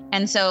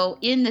 And so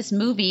in this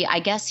movie, I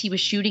guess he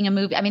was shooting a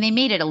movie. I mean, they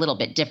made it a little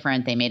bit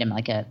different. They made him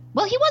he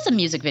was a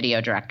music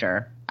video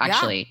director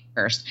actually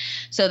first.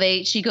 So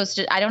she goes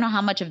to, I don't know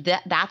how much of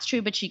that's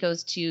true, but she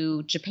goes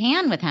to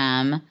Japan with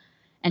him,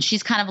 and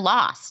she's kind of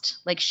lost.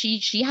 Like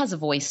she has a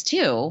voice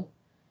too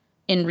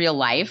in real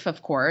life,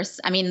 of course.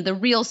 I mean, the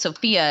real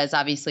Sofia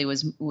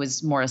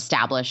was more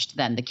established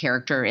than the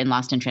character in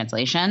Lost in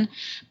Translation,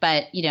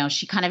 but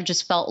she kind of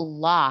just felt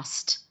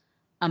lost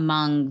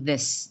among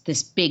this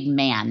big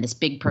man, this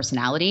big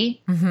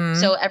personality. Mm-hmm.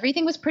 So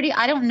everything was pretty,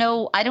 I don't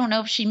know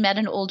if she met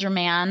an older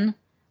man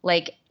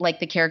like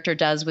the character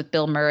does with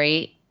Bill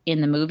Murray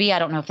in the movie. I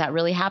don't know if that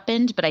really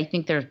happened, but I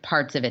think there's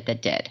parts of it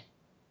that did.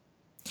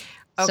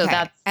 Okay. So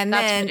that's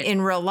then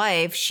in real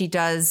life, she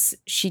does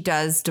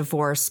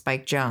divorce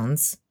Spike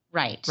Jonze.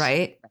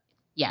 Right.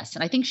 Yes.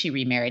 And I think she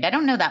remarried. I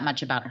don't know that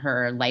much about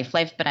her life,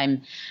 but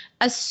I'm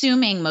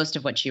assuming most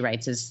of what she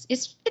writes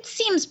it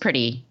seems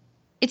pretty,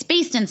 it's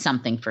based in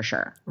something for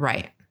sure.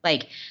 Right.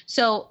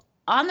 So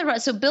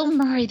Bill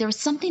Murray, there was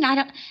something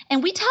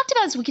and we talked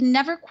about this, we can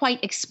never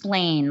quite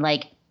explain,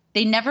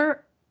 they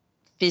never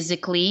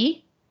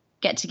physically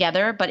get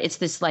together, but it's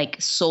this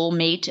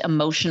soulmate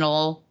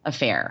emotional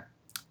affair.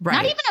 Right.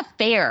 Not even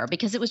affair,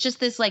 because it was just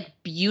this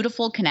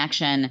beautiful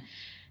connection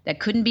that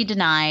couldn't be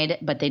denied,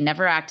 but they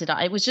never acted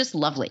on. It was just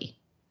lovely.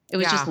 It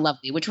was just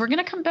lovely, which we're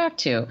going to come back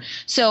to.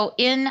 So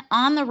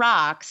On the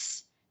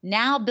Rocks,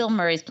 Now Bill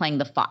Murray's playing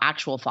the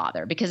actual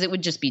father because it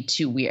would just be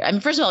too weird. I mean,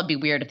 first of all, it'd be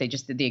weird if they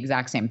just did the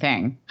exact same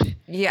thing.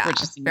 Yeah.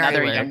 Which is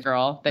another young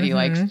girl that he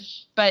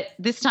likes. But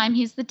this time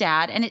he's the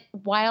dad. And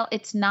while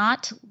it's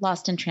not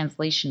lost in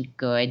translation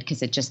good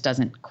because it just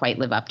doesn't quite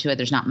live up to it,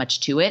 there's not much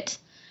to it.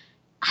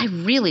 I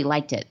really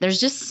liked it. There's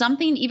just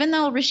something, even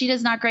though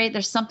Rashida's not great,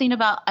 there's something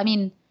about, I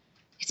mean,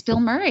 it's Bill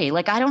Murray.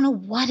 Like, I don't know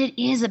what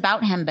it is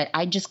about him, but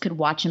I just could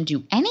watch him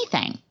do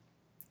anything.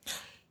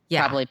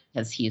 Yeah. Probably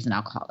because he's an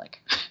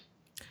alcoholic.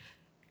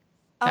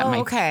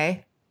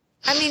 Okay.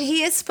 I mean,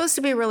 he is supposed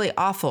to be really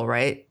awful,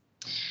 right?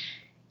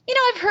 You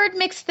know, I've heard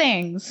mixed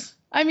things.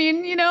 I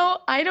mean, you know,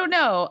 I don't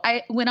know.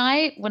 When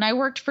I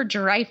worked for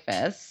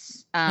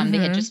Dreyfus, they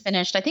had just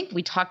finished, I think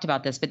we talked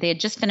about this, but they had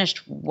just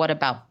finished What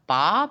About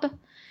Bob?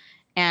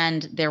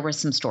 And there were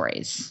some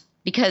stories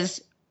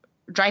because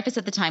Dreyfus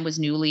at the time was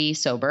newly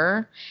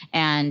sober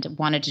and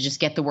wanted to just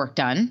get the work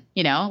done.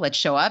 You know, let's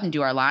show up and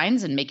do our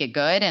lines and make it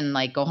good and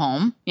like go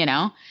home, you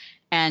know.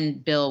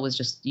 And Bill was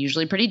just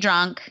usually pretty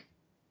drunk.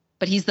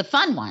 But he's the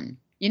fun one.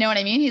 You know what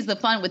I mean? He's the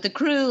fun with the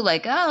crew.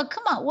 Like, oh,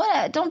 come on.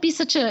 What? Don't be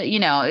such a, you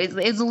know,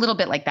 it's a little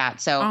bit like that.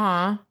 So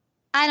I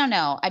don't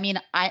know. I mean,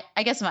 I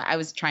guess I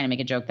was trying to make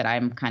a joke that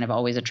I'm kind of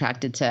always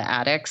attracted to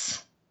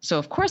addicts. So,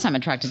 of course, I'm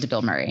attracted to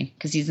Bill Murray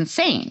because he's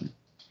insane.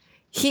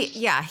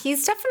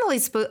 He's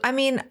definitely I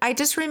mean, I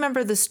just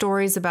remember the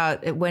stories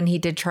about when he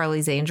did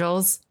Charlie's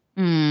Angels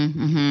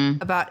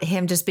about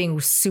him just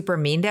being super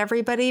mean to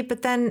everybody.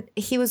 But then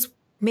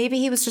maybe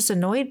he was just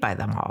annoyed by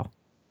them all.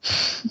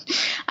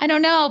 I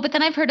don't know. But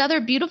then I've heard other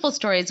beautiful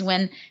stories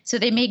so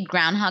they made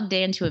Groundhog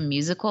Day into a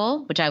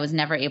musical, which I was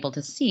never able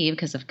to see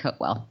because of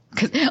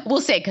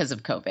because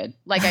of COVID.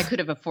 Like I could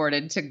have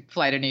afforded to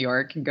fly to New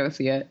York and go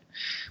see it.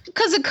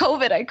 Because of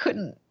COVID, I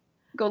couldn't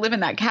go live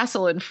in that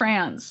castle in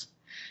France.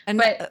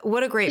 But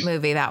what a great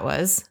movie that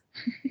was.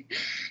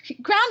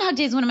 Groundhog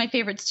Day is one of my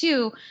favorites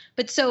too.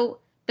 But so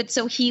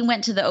he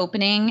went to the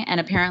opening and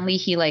apparently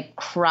he like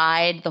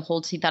cried he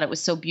thought it was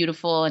so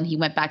beautiful. And he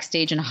went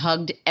backstage and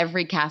hugged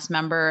every cast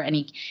member and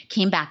he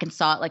came back and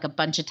saw it like a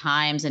bunch of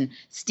times and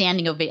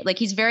standing ovation. Like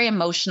he's very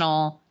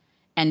emotional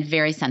and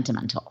very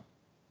sentimental.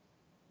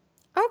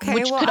 Okay.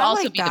 Which could I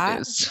also like be that. the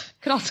booze.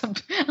 Could also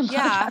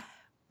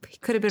He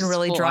could have been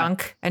really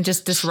drunk and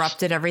just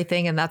disrupted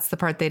everything. And that's the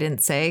part they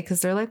didn't say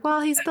because they're like, well,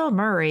 he's Bill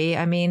Murray.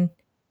 I mean.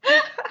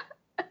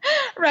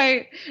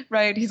 Right.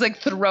 He's like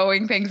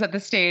throwing things at the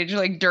stage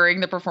like during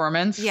the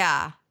performance.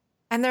 Yeah.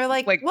 And they're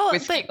like well,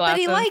 but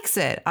he likes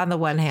it on the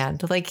one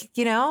hand. Like,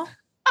 you know.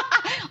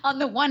 On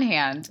the one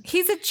hand.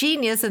 He's a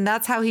genius and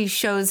that's how he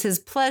shows his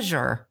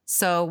pleasure.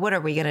 So what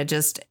are we going to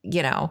just,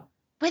 you know,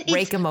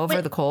 rake him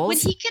over the coals? What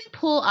he can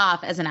pull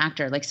off as an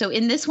actor. Like, so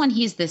in this one,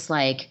 he's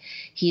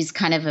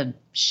kind of a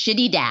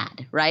shitty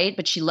dad, right?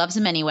 But she loves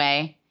him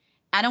anyway.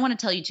 I don't want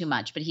to tell you too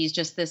much, but he's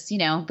just this, you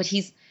know, but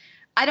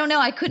I don't know.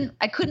 I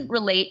couldn't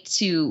relate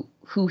to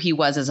who he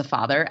was as a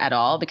father at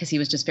all because he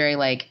was just very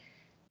like.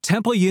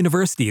 Temple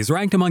University is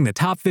ranked among the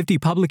top 50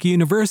 public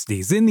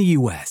universities in the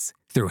U.S.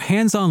 Through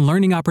hands-on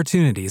learning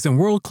opportunities and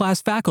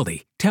world-class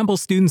faculty, Temple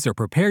students are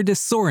prepared to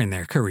soar in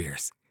their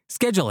careers.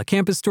 Schedule a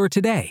campus tour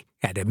today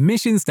at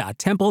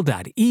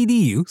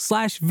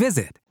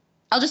admissions.temple.edu/visit.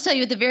 I'll just tell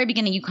you at the very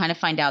beginning, you kind of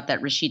find out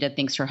that Rashida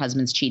thinks her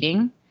husband's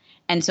cheating.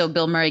 And so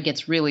Bill Murray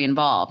gets really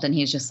involved and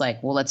he's just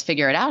like, well, let's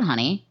figure it out,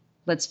 honey.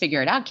 Let's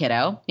figure it out,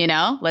 kiddo. You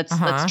know, let's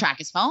track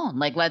his phone.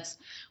 Like that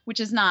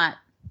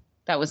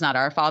was not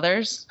our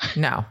father's.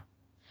 No.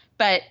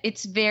 But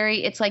it's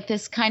like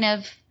this kind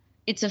of,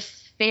 it's a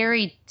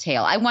fairy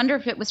tale. I wonder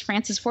if it was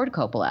Francis Ford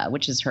Coppola,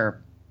 which is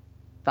her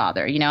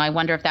father. You know, I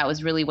wonder if that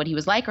was really what he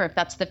was like or if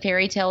that's the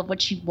fairy tale of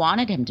what she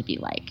wanted him to be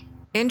like.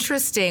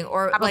 Interesting.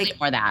 Or probably like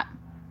more that.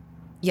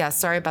 Yeah.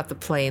 Sorry about the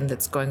plane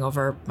that's going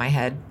over my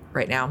head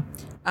right now.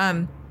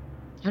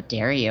 How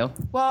dare you?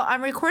 Well,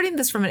 I'm recording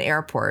this from an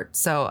airport,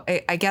 so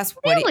I guess.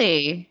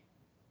 Really?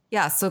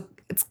 Yeah. So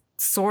it's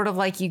sort of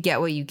like you get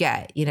what you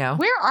get, you know.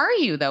 Where are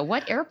you though?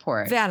 What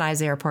airport? Van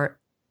Nuys Airport.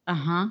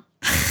 Oh,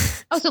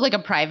 so like a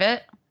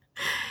private?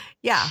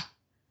 Yeah.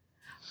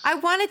 I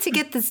wanted to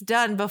get this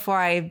done before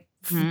I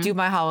do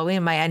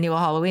my annual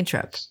Halloween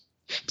trip.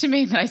 To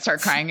me, then I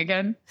start crying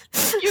again.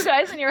 You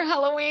guys and your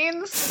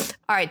Halloweens.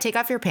 All right, take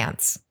off your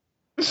pants.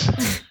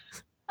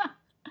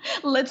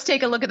 Let's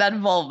take a look at that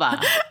vulva.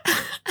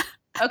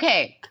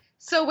 Okay.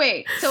 So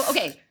wait.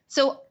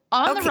 So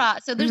on the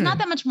rock. So there's not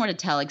that much more to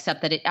tell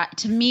except that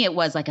to me it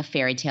was like a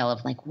fairy tale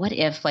of like what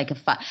if like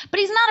but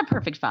he's not a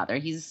perfect father.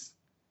 He's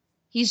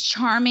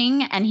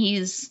charming and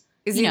Is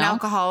he an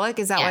alcoholic?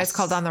 Is that why it's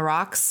called On the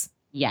Rocks?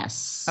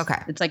 Yes.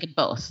 Okay. It's like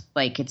both.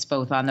 Like it's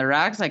both on the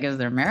rocks. I guess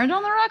they're married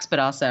on the rocks, but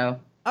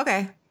also.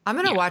 Okay. I'm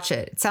going to watch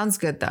it. It sounds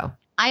good though.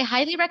 I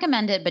highly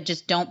recommend it, but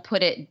just don't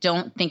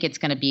think it's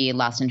going to be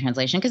Lost in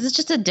Translation because it's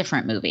just a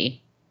different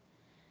movie.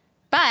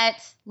 But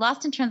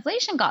Lost in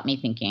Translation got me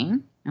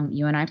thinking, and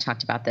you and I have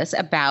talked about this,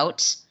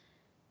 about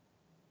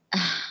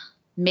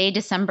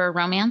May-December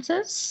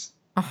romances.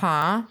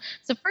 Uh-huh.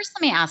 So first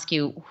let me ask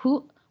you,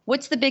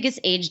 what's the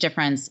biggest age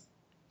difference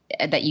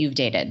that you've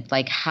dated?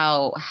 Like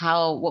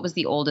what was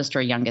the oldest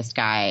or youngest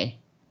guy?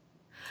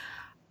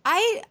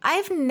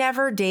 I've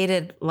never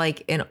dated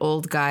like an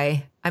old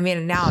guy. I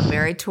mean, now I'm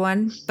married to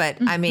one, but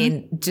I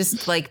mean,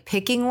 just like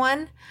picking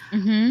one.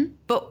 Mm-hmm.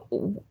 But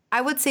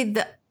I would say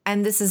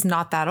and this is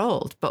not that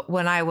old, but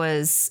when I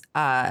was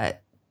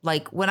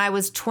when I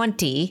was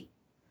 20,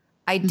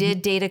 I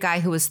did date a guy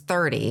who was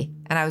 30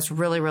 and I was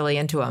really, really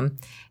into him.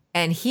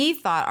 And he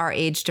thought our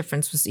age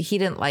difference was,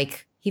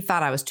 he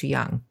thought I was too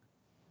young.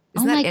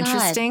 Isn't that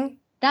interesting?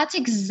 That's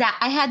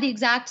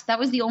that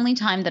was the only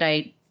time that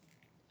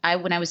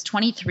when I was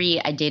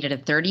 23, I dated a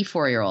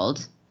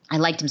 34-year-old. I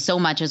liked him so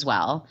much as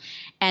well.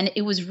 And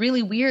it was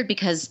really weird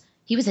because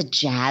he was a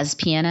jazz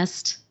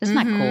pianist. Isn't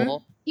that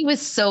cool? He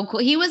was so cool.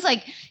 He was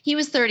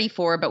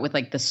 34, but with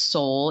like the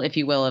soul, if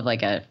you will, of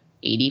like a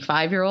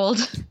 85-year-old,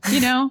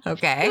 you know?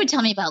 Okay. He would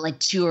tell me about like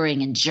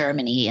touring in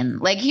Germany and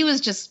like, he was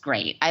just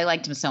great. I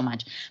liked him so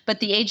much, but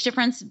the age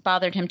difference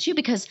bothered him too,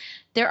 because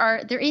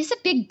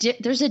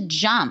there's a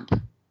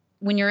jump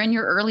when you're in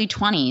your early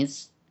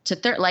 20s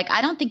to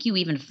I don't think you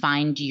even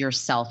find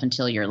yourself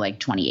until you're like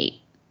 28.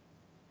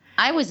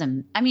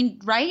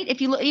 Right? If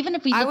we look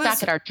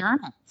back at our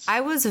journals.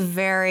 I was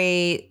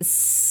very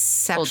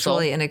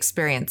sexually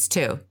inexperienced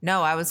too.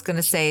 No, I was going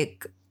to say,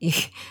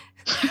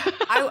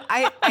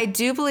 I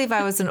do believe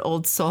I was an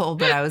old soul,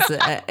 but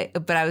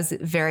I was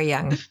very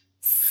young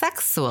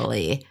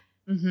sexually.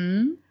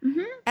 Mm-hmm.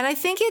 Mm-hmm. And I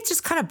think it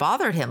just kind of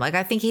bothered him. Like,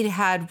 I think he'd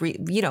had,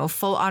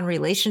 full on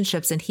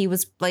relationships, and he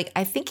was like,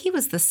 I think he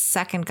was the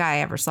second guy I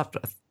ever slept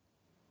with.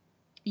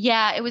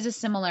 Yeah, it was a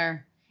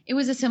similar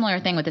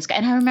thing with this guy.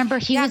 And I remember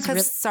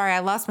I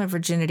lost my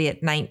virginity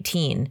at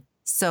 19.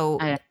 So,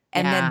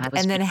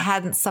 then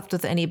hadn't slept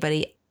with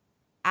anybody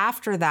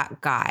after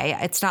that guy.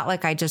 It's not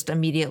like I just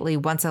immediately,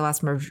 once I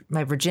lost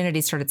my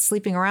virginity, started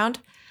sleeping around.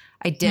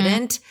 I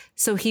didn't. Mm-hmm.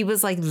 So he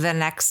was like the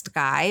next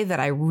guy that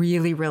I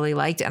really, really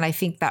liked. And I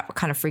think that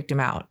kind of freaked him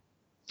out.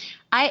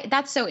 I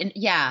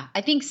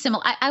think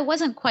similar. I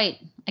wasn't quite,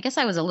 I guess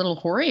I was a little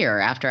hoarier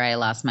after I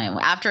lost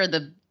after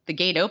the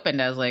gate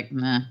opened. I was like,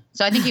 meh.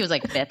 So I think he was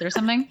like fifth or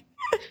something.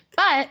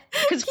 But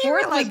because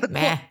fourth was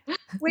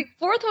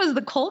fourth was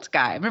the cult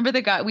guy. Remember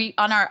the guy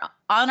on our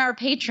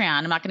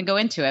Patreon? I'm not going to go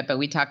into it, but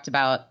we talked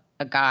about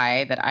a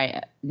guy that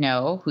I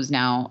know he's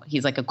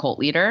like a cult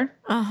leader.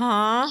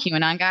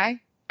 QAnon guy.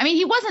 I mean,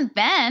 he wasn't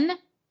then.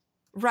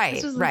 Right.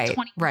 This was like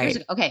 20 years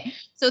ago. Okay.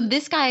 So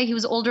this guy, he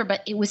was older,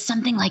 but it was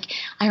something like,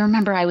 I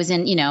remember I was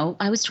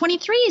I was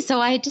 23.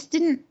 So I just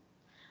didn't,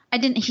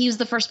 he was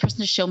the first person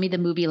to show me the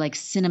movie like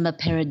Cinema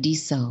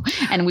Paradiso,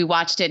 and we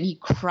watched it and he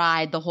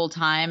cried the whole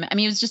time. I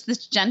mean, he was just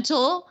this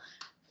gentle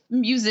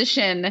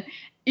musician,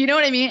 you know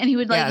what I mean? And he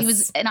would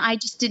and I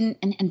just didn't,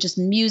 and just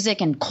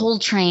music and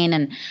Coltrane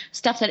and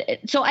stuff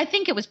so I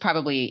think it was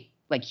probably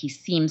like, he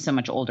seemed so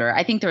much older.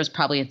 I think there was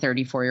probably a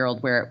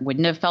 34-year-old where it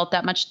wouldn't have felt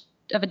that much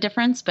of a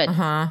difference, but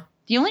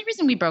the only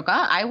reason we broke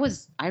up,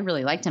 I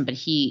really liked him, but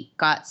he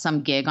got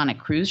some gig on a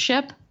cruise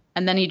ship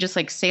and then he just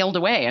like sailed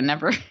away and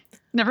never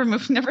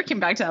came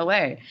back to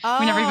LA. Oh.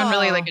 We never even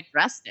really like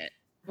addressed it.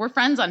 We're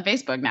friends on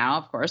Facebook now,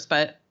 of course,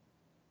 but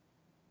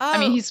I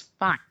mean, he's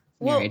fine.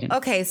 Well,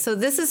 okay. So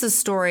this is a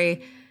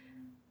story.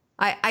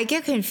 I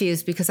get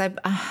confused because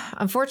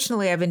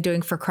unfortunately I've been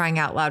doing For Crying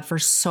Out Loud for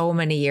so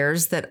many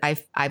years that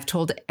I've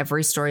told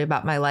every story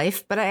about my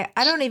life, but I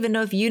don't even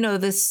know if you know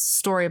this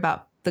story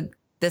about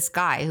this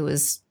guy who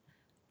was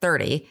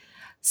 30.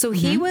 So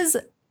he was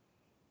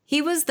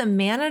the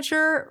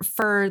manager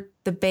for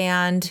the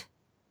band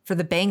for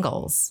the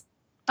Bangles.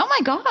 Oh my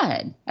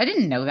God. I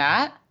didn't know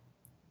that.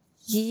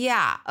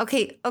 Yeah.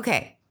 Okay.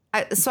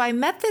 So I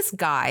met this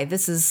guy.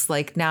 This is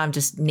like, now I'm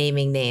just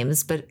naming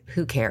names, but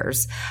who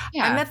cares?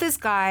 Yeah. I met this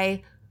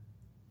guy,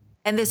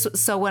 and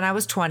so when I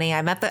was 20,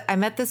 I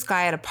met this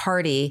guy at a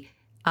party.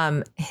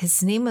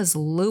 His name was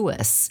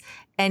Lewis,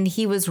 and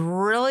he was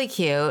really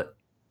cute.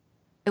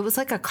 It was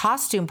like a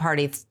costume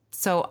party.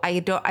 So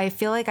I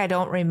feel like I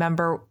don't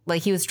remember,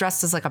 like he was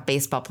dressed as like a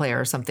baseball player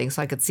or something,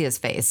 so I could see his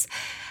face.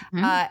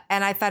 Mm-hmm.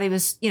 And I thought he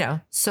was,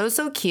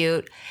 so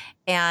cute.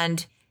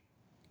 And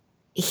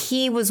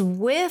he was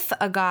with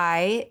a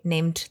guy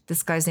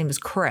this guy's name is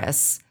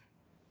Chris,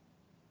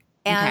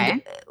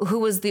 and who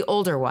was the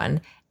older one.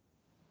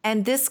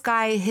 And this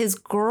guy, his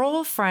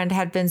girlfriend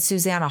had been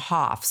Susanna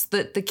Hoffs,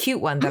 the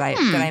cute one that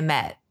I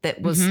met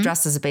that was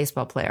dressed as a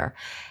baseball player.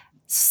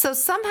 So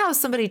somehow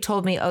somebody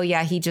told me, oh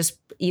yeah,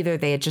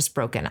 they had just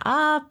broken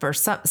up or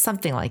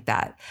something like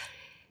that.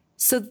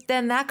 So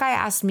then that guy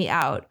asked me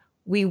out.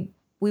 We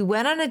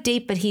went on a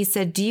date, but he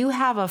said, do you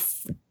have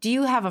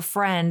a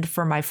friend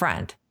for my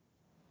friend?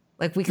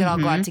 Like we could all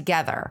go out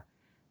together.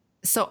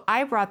 So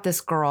I brought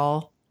this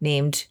girl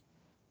named,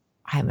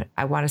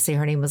 I want to say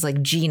her name was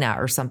like Gina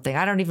or something.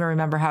 I don't even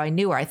remember how I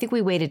knew her. I think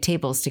we waited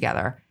tables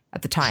together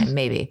at the time,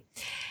 maybe.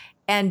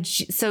 And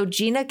so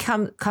Gina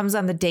comes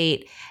on the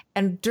date.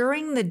 And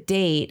during the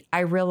date, I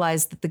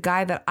realized that the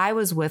guy that I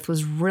was with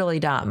was really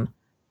dumb.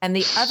 And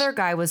the other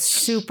guy was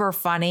super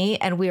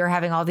funny. And we were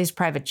having all these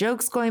private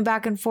jokes going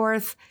back and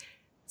forth.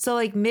 So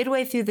like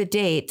midway through the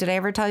date, did I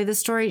ever tell you this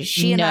story?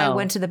 She and I No.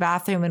 went to the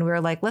bathroom and we were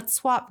like, let's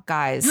swap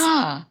guys. No,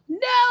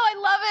 I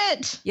love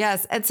it.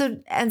 Yes.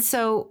 And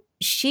so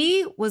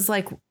she was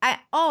like,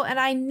 and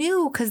I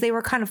knew because they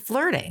were kind of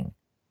flirting.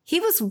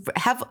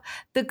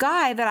 The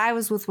guy that I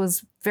was with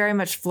was very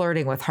much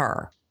flirting with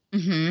her.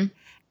 Mm-hmm.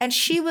 And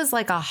she was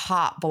like a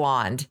hot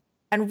blonde.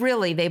 And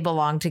really, they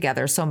belonged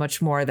together so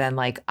much more than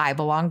like I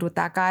belonged with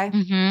that guy.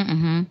 Mm-hmm,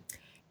 mm-hmm.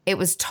 It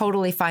was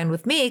totally fine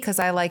with me because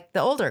I liked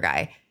the older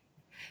guy.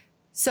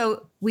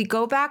 So we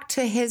go back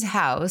to his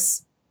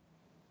house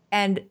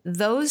and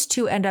those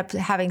two end up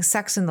having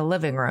sex in the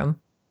living room.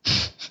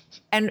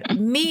 And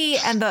me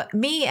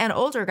and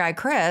older guy,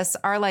 Chris,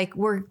 are like,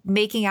 we're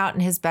making out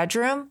in his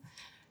bedroom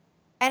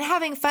and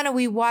having fun. And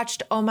we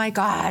watched, oh my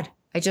God,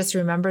 I just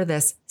remember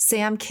this.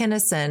 Sam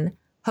Kinison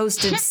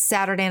hosted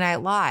Saturday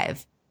Night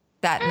Live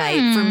that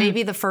night for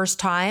maybe the first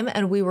time.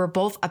 And we were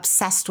both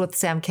obsessed with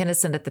Sam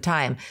Kinison at the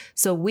time.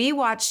 So we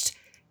watched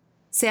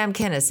Sam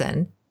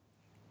Kinison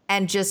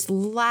and just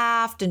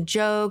laughed and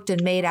joked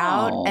and made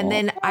out. And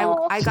then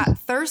I got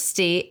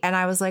thirsty and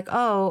I was like,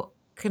 oh,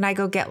 can I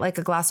go get like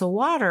a glass of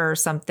water or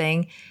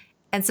something?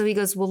 And so he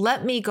goes, well,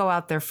 let me go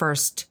out there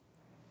first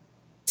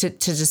to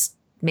just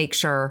make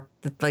sure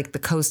that like the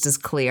coast is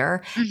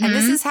clear. Mm-hmm. And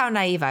this is how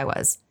naive I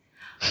was.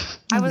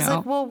 I was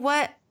like, well,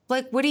 what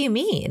do you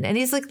mean? And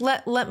he's like,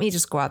 let me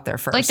just go out there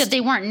first. Like that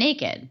they weren't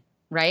naked,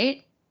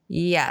 right?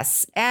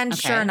 Yes. And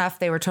sure enough,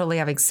 they were totally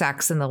having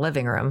sex in the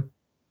living room.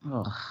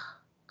 Oh,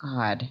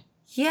 God.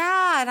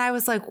 Yeah. And I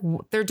was like,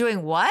 they're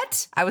doing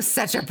what? I was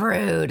such a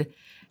prude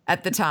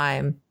at the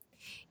time.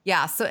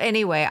 Yeah. So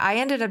anyway, I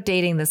ended up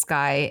dating this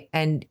guy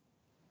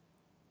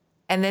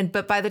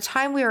but by the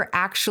time we were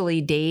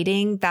actually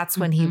dating, that's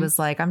when he was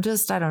like, I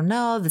don't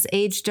know, this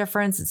age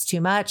difference, it's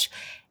too much.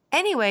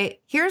 Anyway,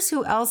 here's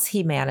who else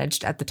he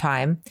managed at the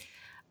time.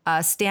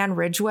 Stan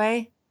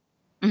Ridgway.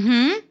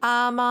 Mm-hmm.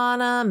 I'm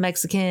on a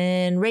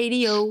Mexican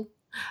radio.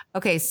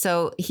 Okay,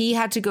 so he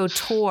had to go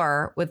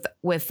tour with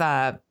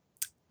that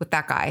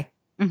guy.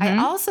 Mm-hmm. I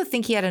also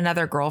think he had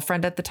another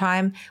girlfriend at the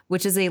time,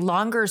 which is a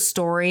longer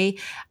story.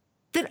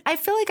 That I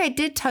feel like I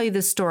did tell you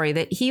this story,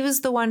 that he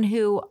was the one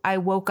who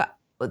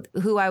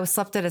I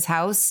slept at his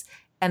house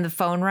and the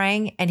phone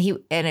rang and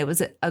it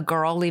was a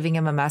girl leaving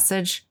him a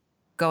message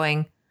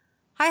going,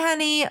 hi,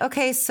 honey.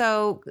 Okay,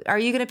 so are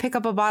you going to pick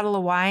up a bottle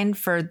of wine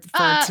for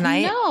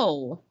tonight?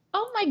 No.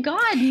 Oh, my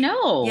God,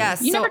 no.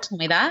 Yes. You never told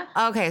me that.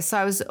 Okay, so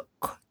I was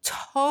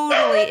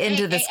totally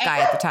into this guy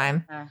at the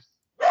time.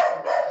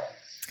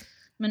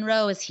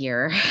 Monroe is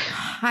here.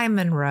 Hi,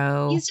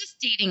 Monroe. He's just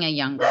dating a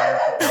younger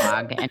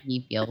dog, and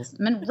he feels...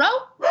 Monroe?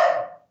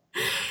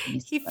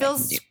 He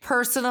feels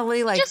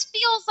personally like... It just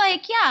feels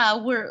like,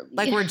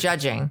 we're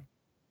judging.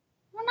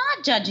 We're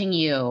not judging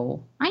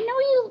you. I know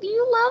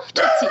you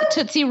love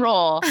Tootsie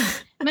Roll.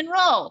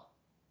 Monroe.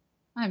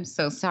 I'm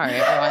so sorry,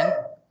 everyone.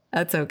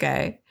 That's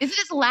okay. Is it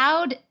as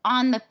loud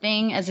on the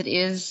thing as it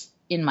is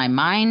in my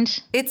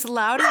mind? It's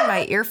loud in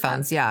my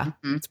earphones. Yeah,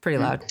 It's pretty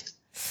loud.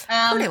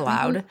 Pretty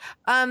loud.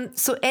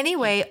 So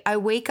anyway, I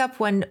wake up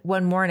one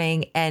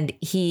morning and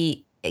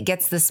he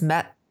gets this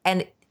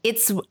and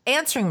it's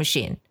answering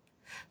machine.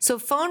 So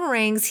phone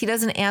rings. He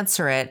doesn't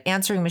answer it.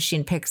 Answering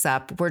machine picks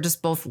up. We're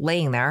just both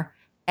laying there.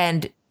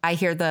 And I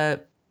hear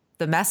the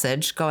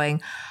message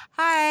going,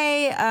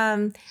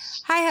 hi,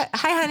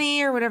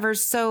 honey, or whatever.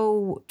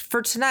 So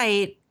for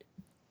tonight,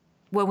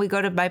 when we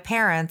go to my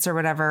parents or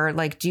whatever,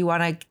 like, do you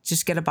want to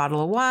just get a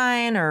bottle of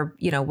wine or,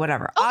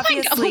 whatever? Oh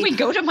obviously, my God, when we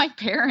go to my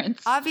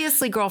parents.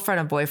 Obviously,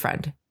 girlfriend and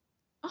boyfriend.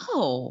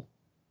 Oh.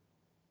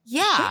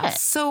 Yeah. Shit.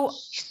 So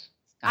Guys.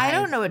 I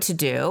don't know what to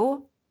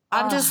do.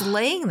 I'm just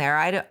laying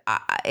there.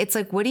 It's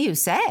like, what do you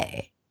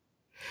say?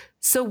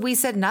 So we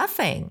said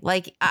nothing.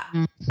 Like,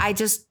 I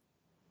just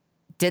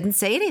didn't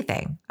say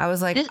anything. I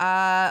was like,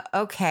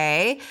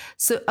 okay.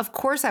 So of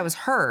course I was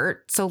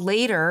hurt. So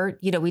later,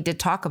 we did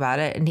talk about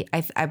it. And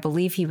I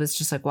believe he was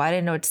just like, well, I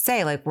didn't know what to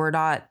say. Like,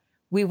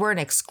 we weren't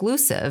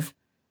exclusive.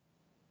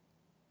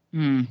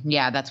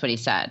 Yeah, that's what he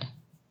said.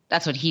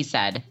 That's what he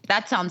said.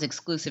 That sounds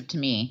exclusive to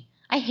me.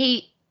 I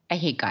hate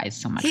guys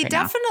so much. He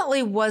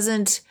definitely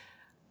wasn't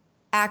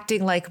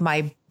acting like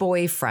my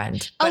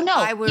boyfriend. Oh no,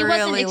 I he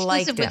wasn't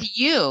exclusive with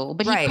you,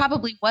 but he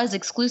probably was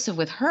exclusive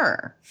with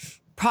her.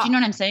 Do you know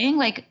what I'm saying?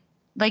 Like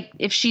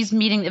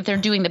if they're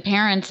doing the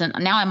parents, and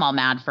now I'm all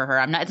mad for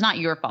her. It's not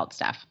your fault,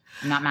 Steph.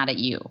 I'm not mad at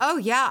you. Oh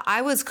yeah.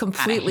 I was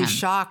completely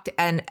shocked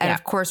and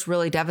of course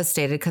really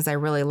devastated because I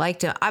really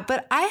liked him.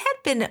 But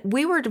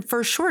we were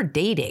for sure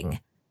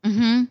dating.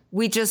 Mm-hmm.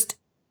 We just,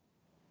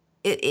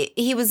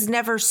 he was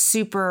never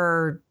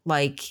super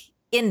like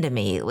into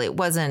me. It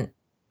wasn't,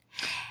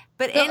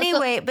 but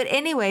anyway,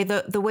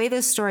 the way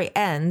this story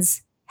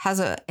ends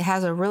has a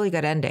really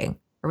good ending,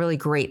 a really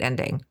great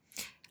ending.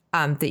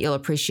 That you'll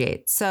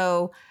appreciate.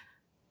 So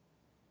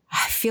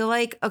I feel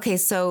like, okay,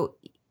 so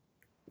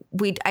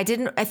I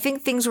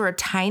think things were a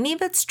tiny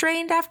bit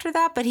strained after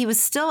that, but he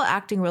was still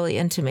acting really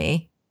into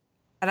me.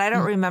 And I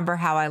don't remember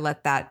how I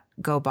let that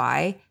go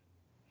by.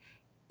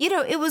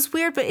 it was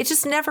weird, but it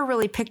just never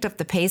really picked up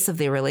the pace of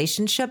the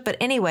relationship. But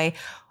anyway,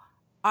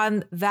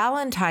 on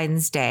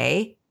Valentine's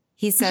Day,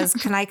 he says,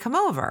 can I come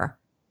over?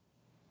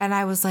 And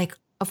I was like,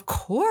 of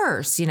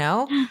course,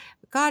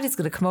 God, he's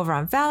going to come over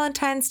on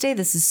Valentine's Day.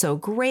 This is so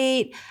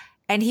great.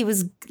 And he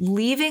was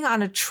leaving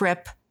on a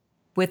trip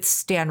with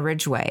Stan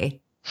Ridgway.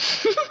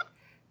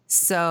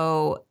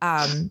 So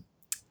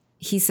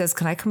he says,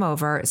 can I come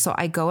over? So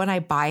I go and I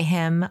buy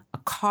him a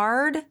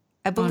card.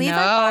 I believe I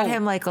bought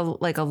him like a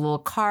little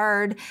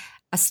card,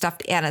 a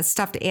stuffed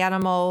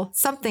animal,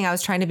 something. I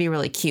was trying to be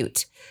really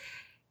cute.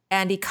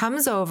 And he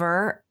comes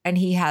over and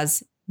he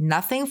has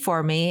nothing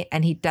for me,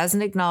 and he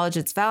doesn't acknowledge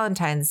it's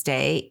Valentine's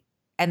Day.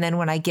 And then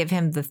when I give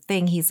him the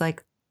thing, he's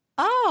like,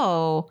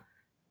 oh,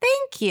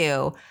 thank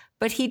you.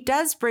 But he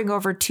does bring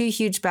over 2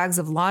 huge bags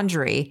of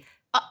laundry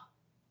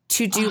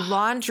to do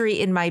laundry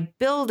in my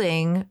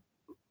building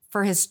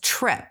for his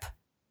trip.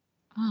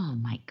 Oh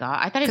my God.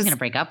 I thought he was going to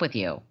break up with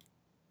you.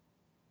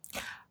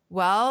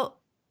 Well,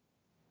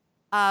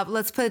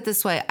 let's put it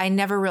this way. I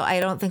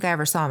don't think I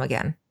ever saw him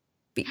again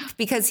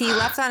because he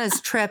left on his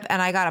trip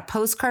and I got a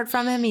postcard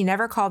from him. He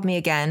never called me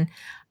again.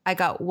 I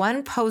got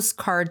one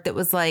postcard that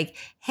was like,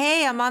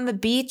 hey, I'm on the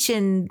beach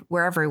in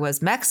wherever he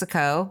was,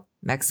 Mexico,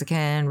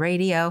 Mexican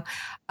radio.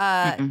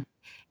 And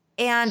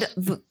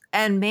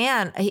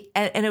man,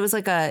 and it was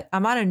like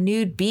I'm on a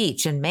nude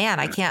beach and man,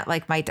 I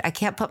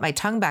can't put my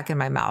tongue back in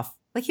my mouth.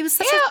 Like he was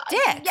such a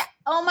dick. Yeah.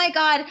 Oh my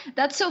God.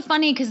 That's so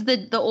funny. Cause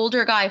the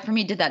older guy for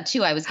me did that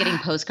too. I was getting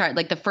postcards,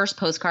 like the first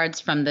postcards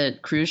from the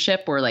cruise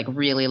ship were like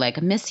really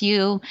like, miss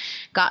you,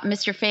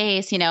 miss your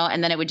face,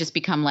 and then it would just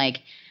become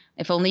like,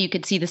 if only you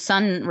could see the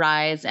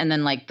sunrise. And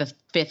then like the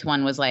 5th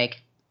one was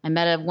like, I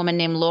met a woman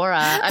named Laura.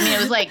 I mean, it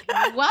was like,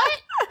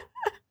 what?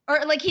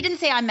 Or like, he didn't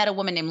say I met a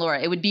woman named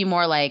Laura. It would be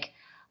more like,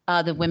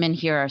 the women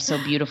here are so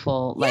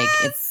beautiful. Like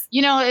it's,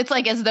 it's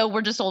like as though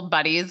we're just old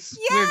buddies.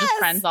 Yes. We're just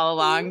friends all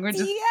along. We're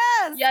just,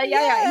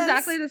 yeah,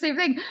 exactly the same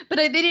thing. But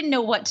they didn't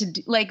know what to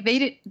do. Like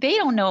they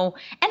don't know.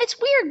 And it's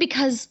weird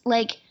because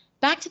like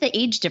back to the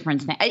age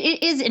difference.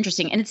 It is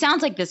interesting. And it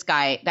sounds like this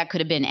guy, that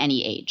could have been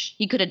any age.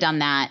 He could have done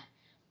that.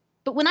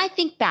 But when I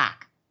think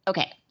back,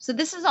 okay, so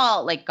this is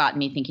all like got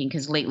me thinking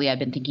because lately I've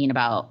been thinking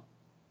about,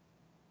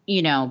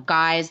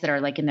 guys that are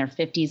like in their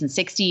 50s and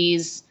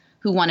 60s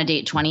who want to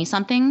date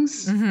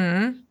 20-somethings.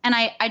 Mm-hmm. And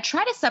I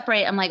try to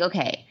separate. I'm like,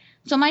 okay,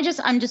 so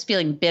I'm just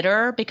feeling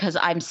bitter because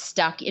I'm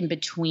stuck in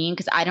between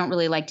because I don't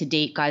really like to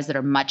date guys that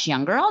are much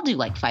younger. I'll do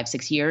like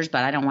 5-6 years,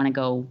 but I don't want to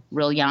go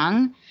real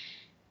young.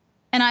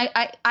 And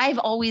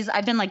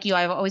I've been like you.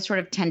 I've always sort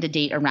of tend to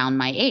date around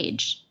my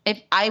age.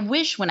 If I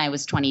wish when I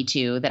was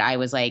 22 that I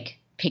was like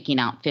picking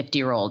out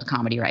 50-year-old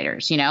comedy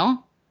writers,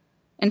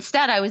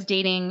 Instead, I was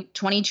dating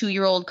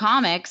 22-year-old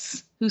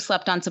comics who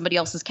slept on somebody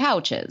else's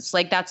couches.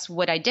 Like that's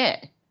what I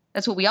did.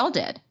 That's what we all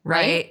did.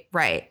 Right.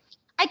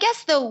 I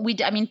guess though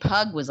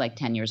Pug was like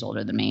 10 years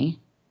older than me.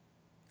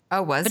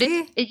 Oh, was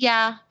he?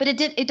 But it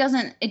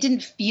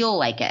didn't feel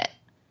like it.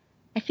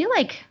 I feel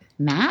like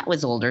Matt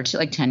was older too,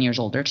 like 10 years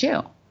older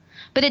too.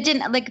 But it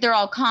didn't, like they're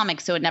all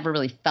comics, so it never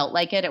really felt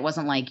like it. It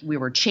wasn't like we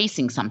were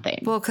chasing something.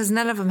 Well, because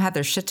none of them had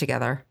their shit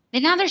together. They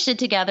didn't have their shit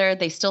together.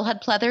 They still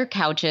had pleather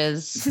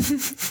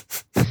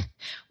couches.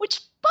 Which,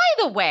 by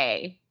the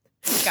way,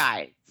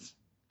 guys,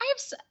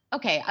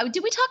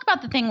 did we talk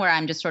about the thing where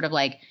I'm just sort of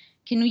like,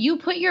 can you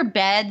put your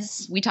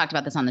beds? We talked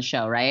about this on the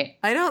show, right?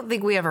 I don't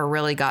think we ever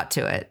really got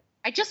to it.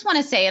 I just want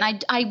to say,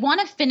 and I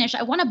want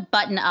to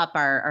button up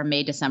our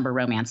May, December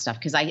romance stuff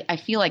because I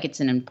feel like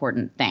it's an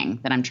important thing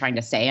that I'm trying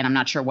to say, and I'm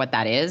not sure what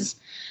that is.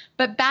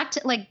 But back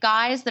to like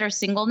guys that are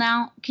single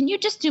now, can you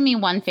just do me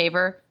one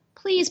favor?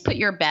 Please put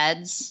your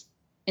beds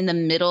in the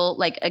middle,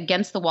 like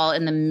against the wall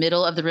in the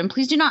middle of the room.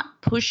 Please do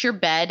not push your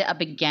bed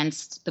up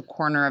against the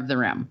corner of the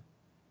room.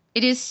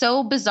 It is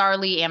so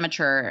bizarrely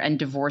amateur and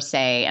divorcee,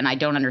 and I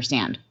don't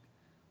understand.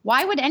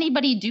 Why would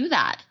anybody do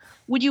that?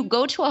 Would you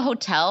go to a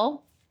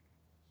hotel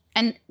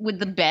and would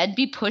the bed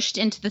be pushed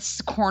into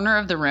this corner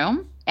of the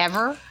room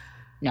ever?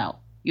 No,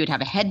 you would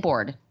have a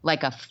headboard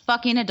like a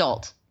fucking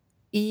adult.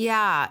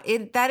 Yeah,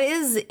 that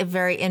is a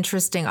very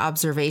interesting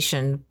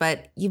observation.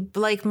 But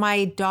like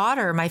my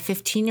daughter, my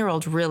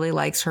 15-year-old really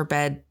likes her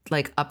bed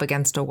like up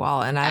against a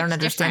wall. And I don't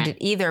understand it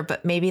either.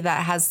 But maybe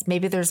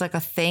there's like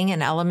a thing,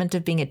 an element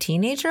of being a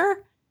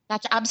teenager.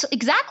 That's absolutely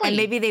exactly. And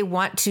maybe they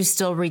want to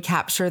still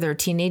recapture their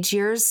teenage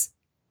years.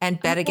 And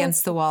bed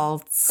against the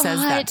wall says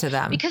that to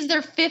them. Because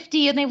they're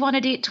 50 and they want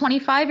to date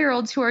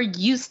 25-year-olds who are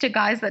used to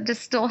guys that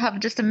just still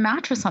have just a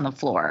mattress on the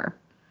floor.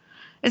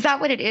 Is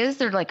that what it is?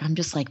 They're like, I'm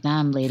just like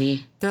them,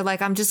 lady. They're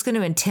like, I'm just going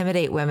to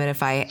intimidate women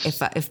if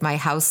my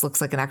house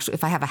looks like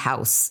if I have a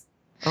house.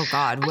 Oh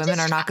God,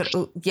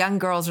 young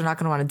girls are not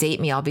going to want to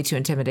date me. I'll be too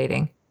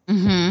intimidating.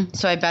 Mm-hmm.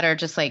 So I better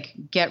just like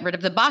get rid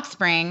of the box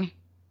spring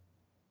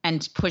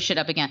and push it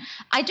up again.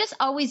 I just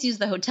always use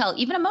the hotel,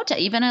 even a motel,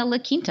 even a La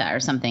Quinta or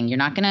something. You're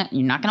not gonna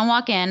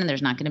walk in and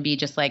there's not gonna be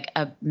just like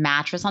a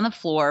mattress on the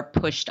floor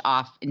pushed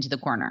off into the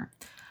corner.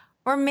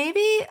 Or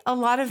maybe a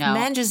lot of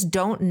men just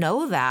don't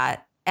know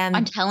that. And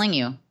I'm telling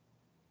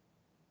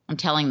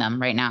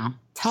them right now.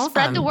 Tell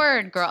Spread them. the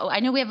word, girl. I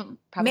know we have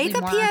probably Make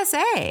a more.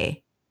 PSA.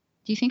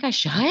 Do you think I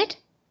should?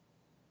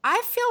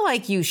 I feel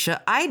like you should.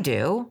 I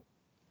do.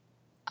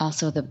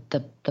 Also, the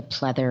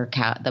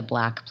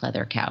black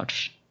pleather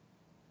couch.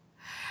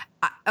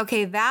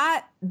 Okay,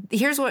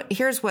 here's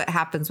what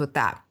happens with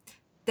that.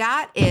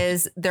 That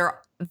is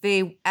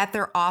they at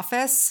their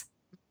office.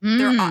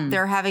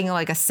 They're having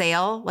like a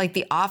sale. Like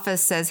the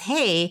office says,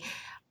 "Hey,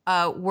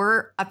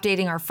 we're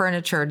updating our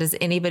furniture. Does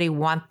anybody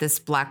want this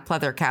black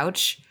pleather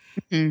couch?"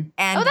 Mm-hmm.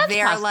 And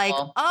they're possible. Like,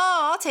 "Oh,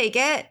 I'll take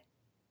it.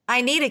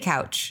 I need a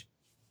couch."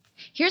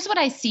 Here's what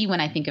I see when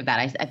I think of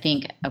that. I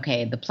think,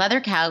 okay, the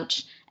pleather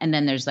couch, and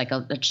then there's like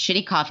a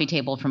shitty coffee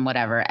table from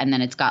whatever, and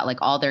then it's got like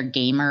all their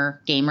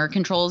gamer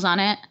controls on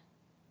it.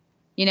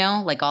 You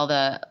know, like all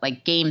the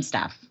like game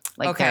stuff,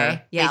 like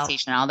their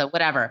PlayStation, all the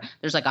whatever.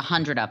 There's like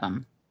 100 of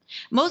them.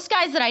 Most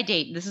guys that I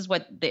date, this is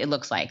what it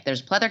looks like.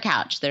 There's a pleather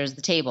couch. There's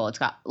the table. It's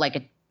got like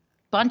a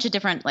bunch of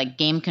different like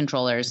game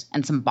controllers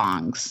and some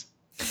bongs.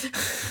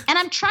 And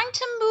I'm trying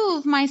to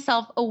move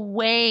myself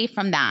away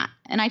from that.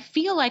 And I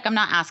feel like I'm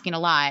not asking a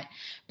lot,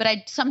 but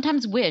I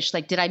sometimes wish,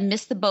 like, did I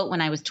miss the boat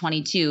when I was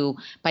 22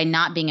 by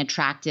not being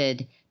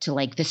attracted to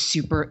like the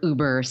super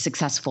uber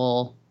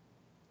successful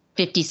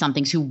 50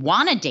 somethings who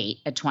want to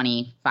date a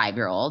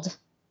 25-year-old?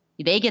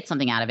 They get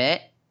something out of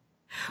it.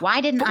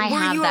 Why didn't I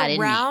have that in me?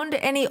 Were you around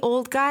any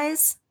old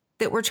guys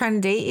that were trying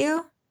to date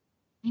you?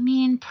 I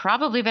mean,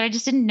 probably, but I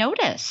just didn't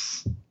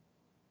notice.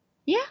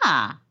 Yeah,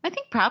 I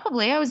think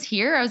probably. I was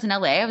here. I was in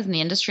LA. I was in the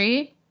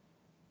industry.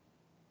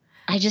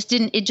 I just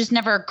didn't. It just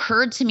never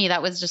occurred to me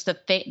that was just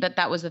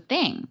that was a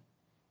thing.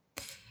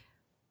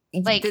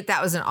 Like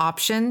that was an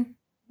option.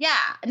 Yeah,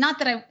 not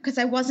that because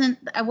I wasn't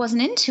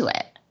into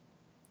it.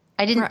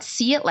 I didn't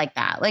see it like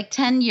that. Like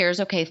 10 years,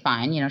 okay,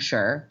 fine,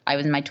 sure. I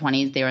was in my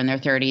 20s. They were in their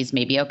 30s,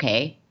 maybe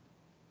okay.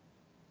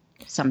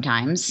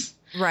 Sometimes,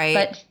 right?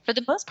 But for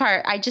the most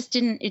part, it just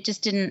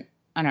didn't.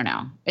 I don't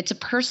know. It's a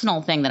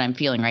personal thing that I'm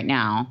feeling right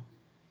now.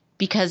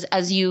 Because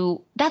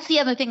that's the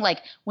other thing,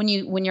 like when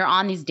you're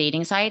on these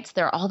dating sites,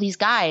 there are all these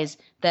guys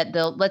that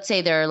let's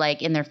say they're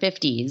like in their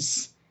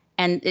 50s,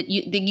 and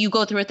you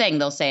go through a thing.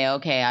 They'll say,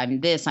 okay,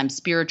 I'm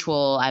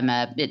spiritual.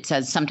 It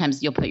says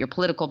sometimes you'll put your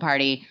political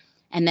party,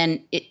 and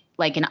then it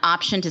like an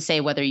option to say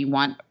whether you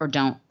want or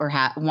don't, or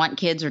want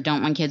kids or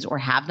don't want kids or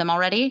have them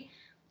already.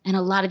 And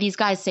a lot of these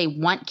guys say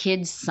want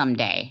kids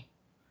someday.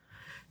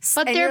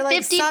 But and they're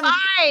 55.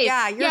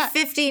 You're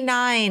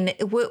 59.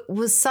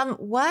 Was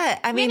what?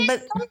 I mean,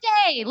 but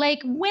someday,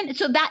 like when?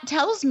 So that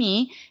tells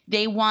me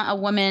they want a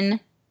woman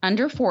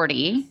under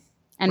 40,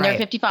 and they're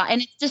 55,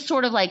 and it's just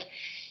sort of like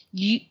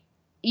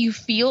you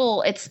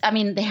feel it's. I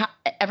mean,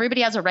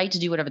 everybody has a right to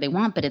do whatever they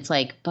want, but it's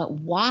like, but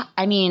what?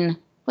 I mean,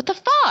 what the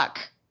fuck?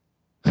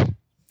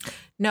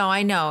 No,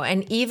 I know,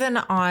 and even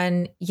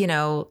on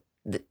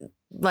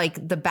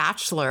like The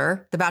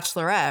Bachelor, The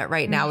Bachelorette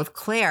right now with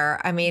Claire.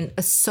 I mean,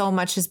 so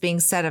much is being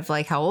said of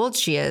like how old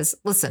she is.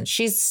 Listen,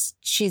 she's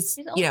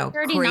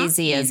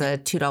crazy as a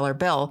 $2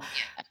 bill,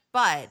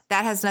 but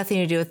that has nothing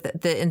to do with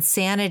the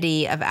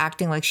insanity of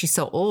acting like she's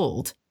so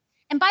old.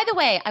 And by the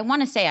way, I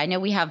want to say, I know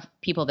we have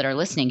people that are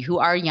listening who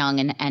are young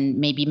and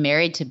maybe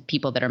married to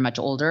people that are much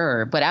older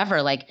or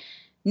whatever, like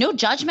no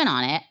judgment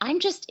on it.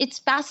 It's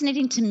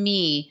fascinating to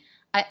me.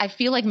 I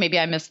feel like maybe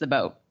I missed the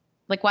boat.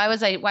 Like, why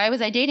was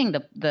I dating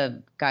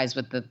the guys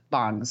with the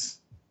bongs?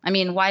 I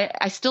mean, why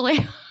I still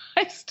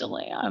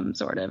am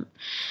sort of.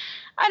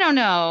 I don't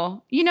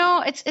know.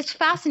 It's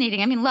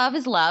fascinating. I mean, love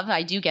is love.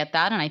 I do get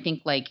that. And I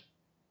think I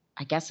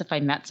guess if I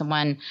met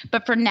someone,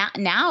 but for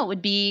now it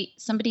would be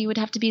somebody who would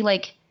have to be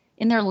like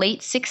in their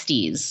late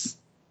 60s.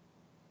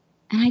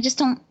 And I just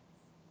don't,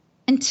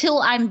 until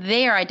I'm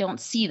there, I don't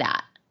see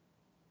that.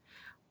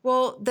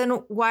 Well, then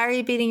why are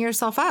you beating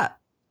yourself up?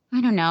 I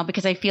don't know,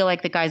 because I feel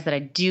like the guys that I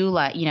do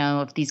like,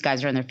 if these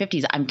guys are in their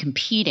 50s, I'm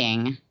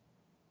competing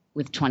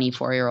with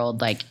 24-year-old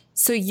like.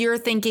 So you're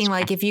thinking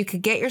like if you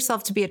could get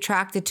yourself to be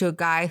attracted to a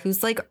guy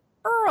who's like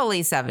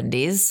early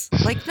 70s,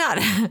 like not.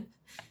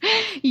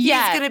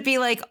 Yeah, he's gonna be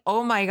like,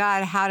 oh my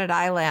God, how did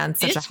I land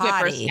such a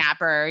hottie?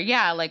 Whippersnapper.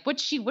 Yeah, like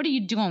what are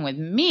you doing with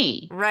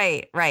me?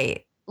 Right.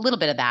 A little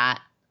bit of that.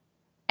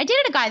 I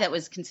dated a guy that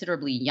was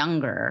considerably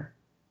younger.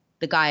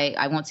 The guy,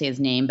 I won't say his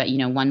name, but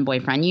one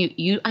boyfriend,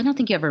 I don't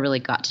think you ever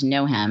really got to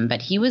know him,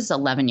 but he was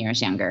 11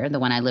 years younger, the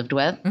one I lived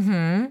with. Mm-hmm.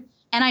 And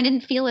I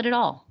didn't feel it at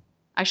all.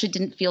 Actually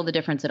didn't feel the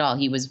difference at all.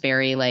 He was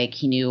very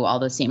he knew all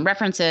the same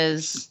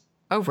references.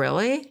 Oh,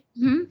 really?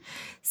 Mm-hmm.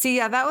 See,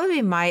 yeah,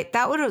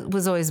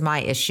 was always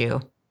my issue.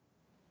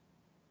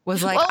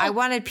 Was like, I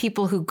wanted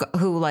people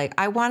who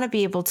I want to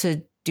be able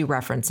to do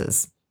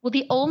references. Well,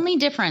 the only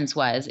difference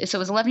was, so it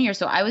was 11 years.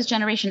 So I was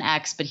Generation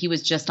X, but he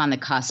was just on the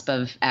cusp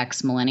of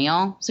X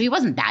millennial. So he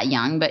wasn't that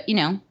young, but,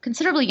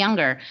 considerably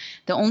younger.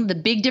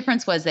 The big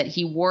difference was that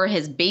he wore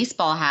his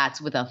baseball hats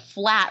with a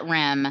flat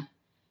rim,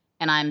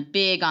 and I'm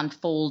big on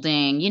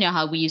folding. You know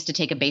how we used to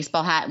take a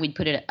baseball hat and we'd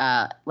put it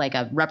like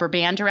a rubber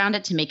band around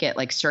it to make it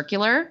like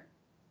circular?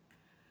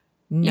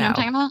 No. You know what I'm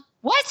talking about?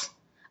 What?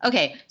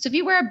 Okay, so if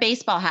you wear a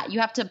baseball hat, you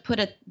have to put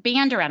a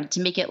band around it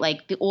to make it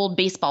like the old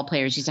baseball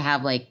players used to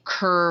have, like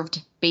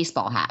curved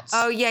baseball hats.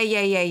 Oh, yeah.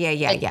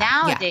 But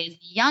nowadays,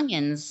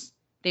 youngins,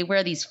 they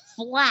wear these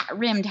flat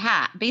rimmed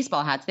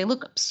baseball hats. They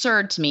look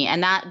absurd to me.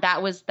 And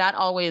that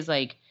always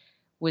like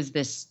was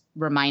this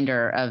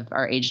reminder of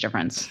our age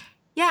difference.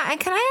 Yeah. And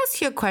can I ask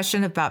you a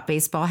question about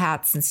baseball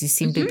hats, since you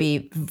seem to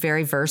be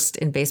very versed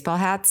in baseball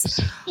hats?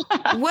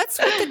 What's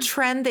with the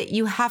trend that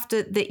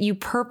you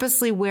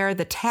purposely wear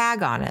the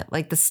tag on it,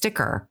 like the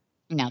sticker?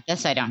 No,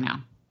 this I don't know.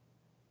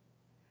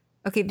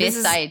 Okay.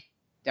 I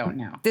don't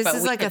know. This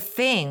is like a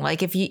thing.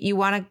 Like if you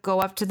want to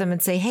go up to them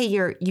and say, hey,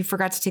 you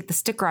forgot to take the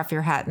sticker off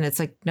your hat. And it's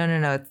like,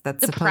 no,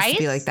 that's supposed to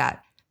be like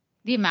that.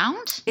 The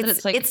amount?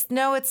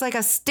 It's like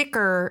a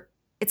sticker.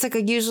 It's like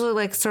usually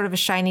like sort of a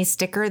shiny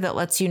sticker that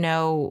lets you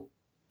know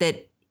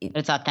that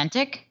it's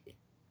authentic.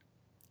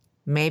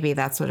 Maybe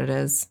that's what it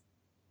is.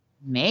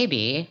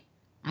 Maybe.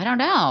 I don't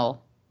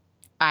know.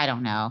 I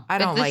don't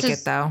like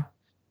it though.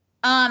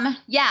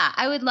 Yeah,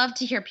 I would love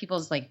to hear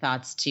people's like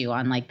thoughts too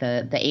on like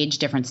the age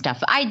difference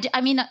stuff.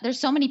 I mean, there's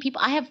so many people.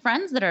 I have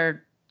friends that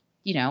are,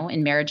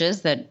 in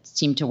marriages that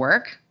seem to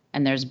work,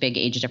 and there's a big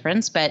age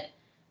difference, but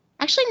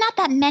actually not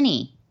that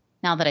many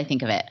now that I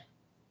think of it.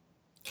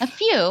 A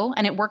few,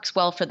 and it works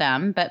well for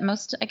them, but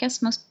most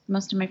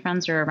of my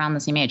friends are around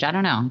the same age. I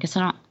don't know.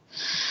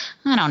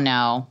 I don't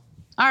know.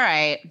 All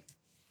right.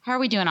 How are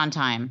we doing on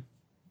time?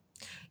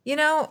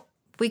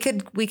 We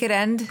could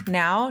end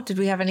now. Did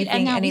we have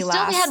anything? We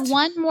had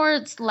one more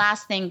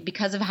last thing.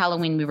 Because of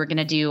Halloween, we were going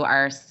to do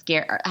our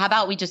scare. How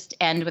about we just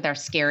end with our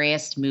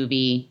scariest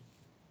movie,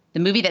 the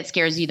movie that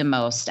scares you the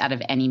most out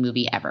of any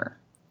movie ever?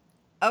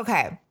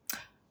 Okay.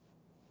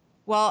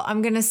 Well,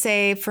 I'm going to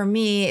say for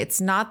me,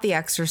 it's not The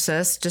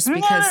Exorcist, just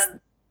because.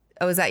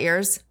 Oh, is that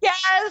yours?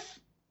 Yes.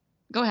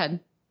 Go ahead.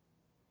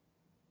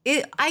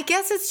 I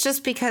guess it's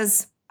just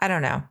because I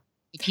don't know.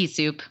 Pea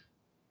soup.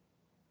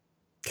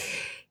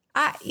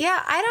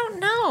 I don't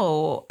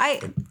know.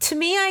 To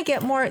me, I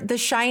get more. The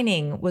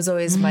Shining was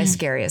always my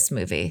scariest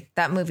movie.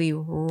 That movie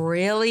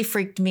really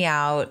freaked me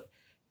out,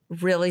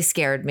 really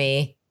scared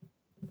me,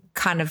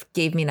 kind of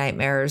gave me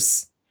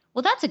nightmares.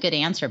 Well, that's a good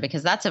answer,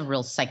 because that's a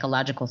real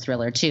psychological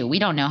thriller too. We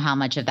don't know how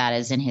much of that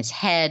is in his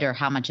head or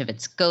how much of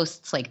it's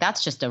ghosts. Like,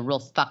 that's just a real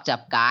fucked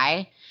up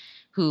guy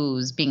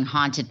who's being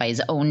haunted by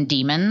his own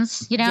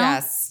demons,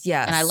 Yes.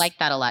 And I like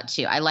that a lot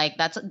too. I like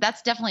that's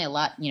definitely a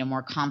lot,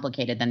 more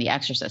complicated than The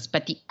Exorcist.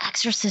 But The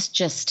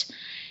Exorcist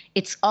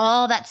it's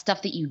all that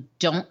stuff that you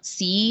don't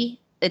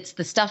see. It's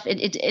the stuff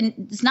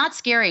it's not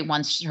scary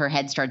once her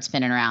head starts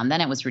spinning around.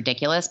 Then it was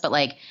ridiculous. But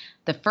like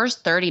the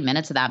first 30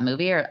 minutes of that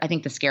movie are, I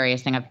think, the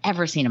scariest thing I've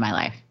ever seen in my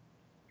life.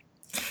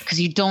 Because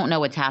you don't know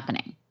what's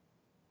happening.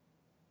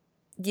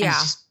 Yeah. And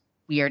it's just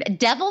weird.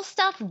 Devil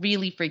stuff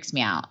really freaks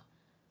me out.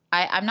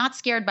 I'm not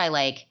scared by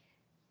like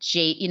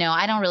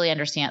I don't really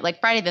understand.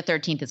 Like Friday the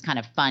 13th is kind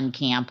of fun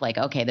camp. Like,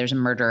 okay, there's a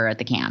murderer at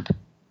the camp.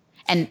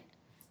 And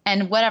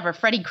whatever,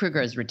 Freddy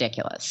Krueger is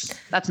ridiculous.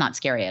 That's not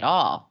scary at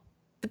all.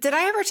 But did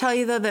I ever tell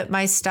you, though, that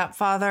my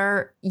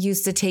stepfather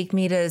used to take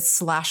me to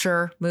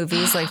slasher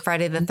movies like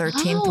Friday the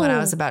 13th when I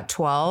was about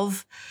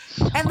 12?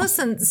 And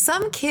listen,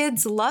 some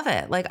kids love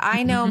it. Like,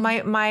 I know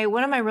my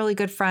one of my really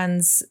good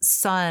friends'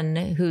 son,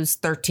 who's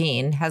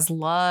 13, has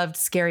loved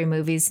scary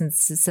movies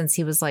since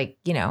he was like,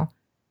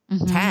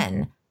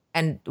 10,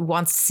 and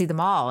wants to see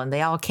them all. And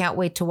they all can't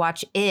wait to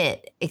watch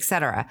it,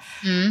 etc.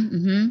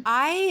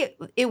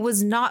 It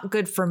was not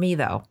good for me,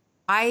 though.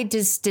 I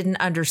just didn't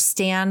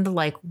understand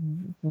like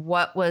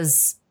what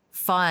was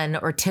fun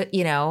or,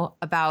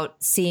 about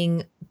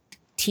seeing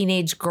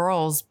teenage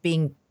girls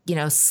being,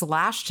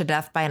 slashed to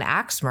death by an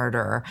axe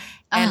murderer.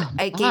 And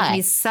it gave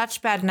me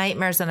such bad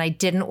nightmares, and I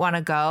didn't want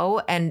to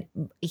go. And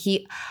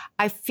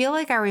I feel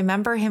like I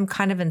remember him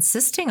kind of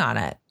insisting on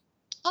it.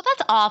 Oh,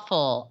 that's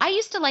awful. I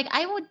used to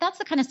that's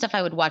the kind of stuff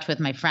I would watch with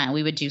my friend.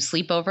 We would do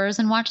sleepovers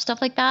and watch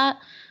stuff like that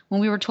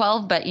when we were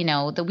 12, but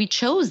that we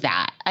chose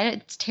that.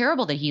 It's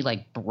terrible that he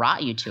like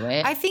brought you to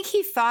it. I think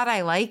he thought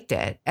I liked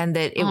it, and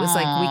that it was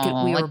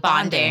like we were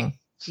bonding.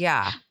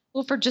 Yeah.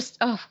 Well, for just,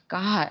 oh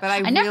God. But I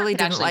really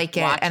didn't like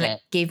it, and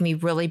it gave me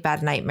really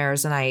bad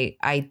nightmares. And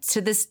I to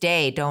this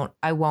day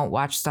I won't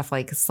watch stuff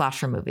like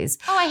slasher movies.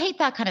 Oh, I hate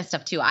that kind of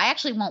stuff too. I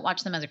actually won't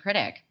watch them as a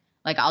critic.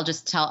 Like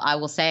I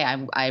will say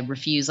I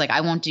refuse. Like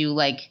I won't do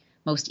like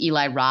most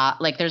Eli Roth.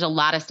 Like there's a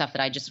lot of stuff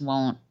that I just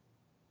won't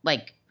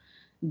like.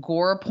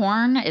 Gore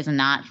porn is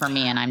not for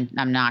me, and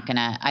I'm not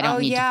gonna. I don't. Oh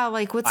need yeah, to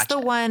like what's the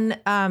one?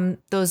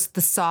 The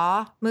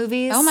Saw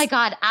movies. Oh my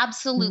God,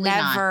 absolutely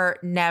never.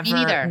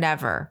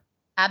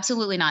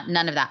 Absolutely not.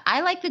 None of that.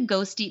 I like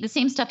the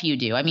same stuff you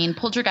do. I mean,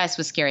 Poltergeist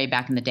was scary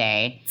back in the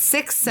day.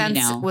 Sixth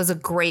Sense was a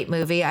great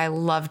movie. I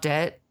loved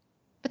it.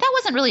 But that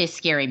wasn't really a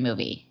scary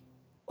movie.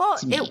 Well,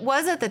 it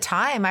was at the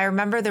time. I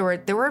remember there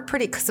were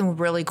some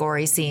really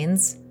gory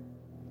scenes.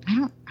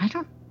 I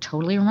don't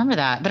totally remember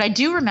that, but I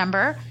do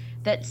remember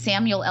that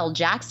Samuel L.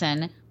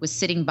 Jackson was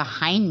sitting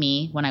behind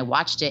me when I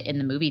watched it in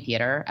the movie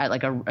theater at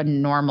like a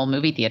normal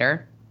movie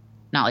theater,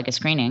 not like a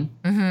screening.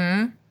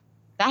 Mm-hmm.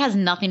 That has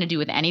nothing to do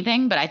with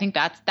anything, but I think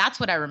that's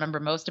what I remember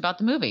most about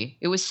the movie.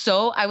 I was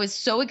so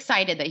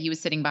excited that he was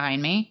sitting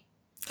behind me,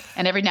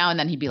 and every now and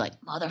then he'd be like,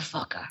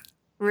 "Motherfucker."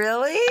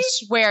 Really? I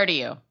swear to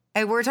you.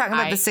 And we're talking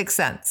about The Sixth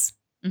Sense.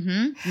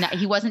 Mm-hmm. No,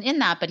 he wasn't in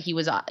that, but he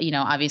was,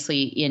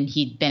 obviously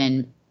he's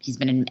been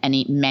in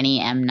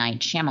many M. Night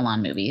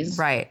Shyamalan movies.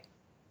 Right.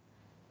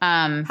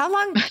 How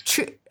long,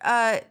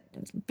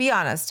 be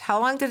honest,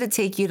 how long did it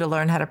take you to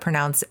learn how to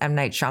pronounce M.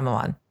 Night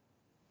Shyamalan?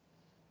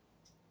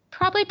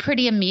 Probably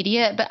pretty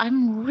immediate, but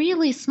I'm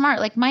really smart.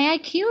 Like my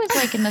IQ is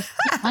like in the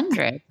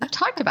 300. We've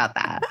talked about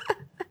that.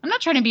 I'm not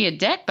trying to be a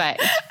dick, but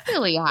it's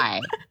really high.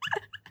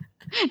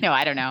 No,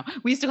 I don't know.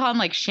 We used to call him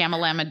like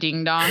Shamalama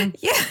Ding Dong.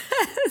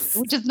 Yes.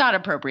 Which is not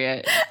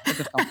appropriate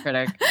as a film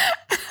critic.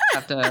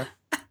 Have to.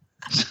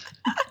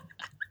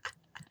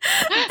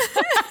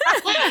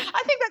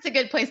 I think that's a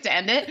good place to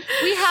end it.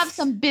 We have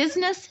some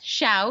business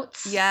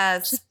shouts.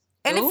 Yes.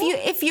 And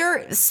if you're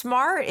a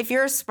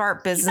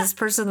smart business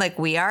person like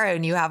we are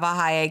and you have a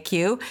high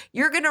IQ,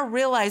 you're going to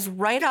realize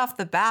right off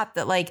the bat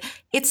that like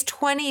it's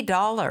 $20.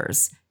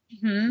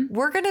 Mm-hmm.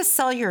 We're going to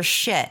sell your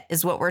shit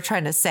is what we're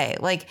trying to say.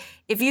 Like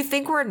if you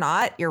think we're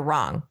not, you're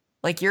wrong.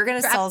 Like you're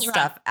going to sell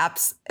stuff,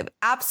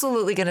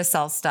 absolutely going to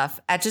sell stuff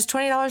at just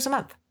 $20 a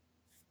month.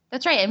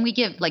 That's right. And we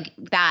give like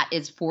that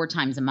is 4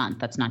 times a month.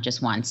 That's not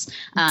just once.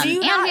 Do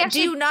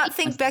you not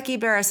think Becky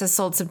Barris has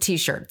sold some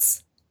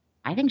t-shirts?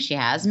 I think she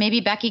has. Maybe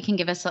Becky can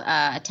give us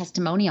a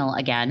testimonial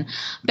again.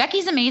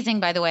 Becky's amazing,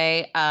 by the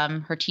way.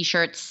 Her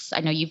t-shirts, I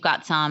know you've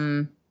got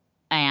some,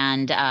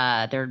 and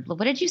they're,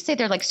 what did you say?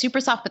 They're like super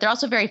soft, but they're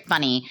also very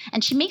funny.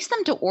 And she makes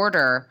them to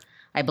order,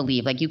 I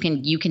believe. Like you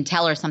can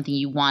tell her something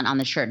you want on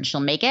the shirt and she'll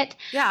make it.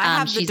 Yeah, I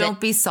have the Don't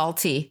Be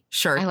Salty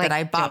shirt that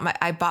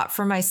I bought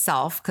for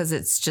myself because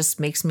it just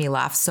makes me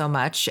laugh so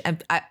much.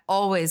 And I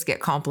always get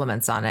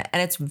compliments on it.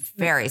 And it's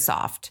very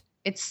soft.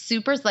 It's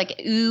super like,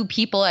 ooh,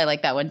 people. I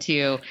like that one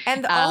too.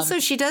 And also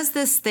she does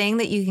this thing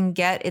that you can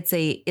get. It's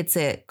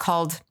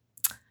called,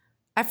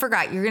 I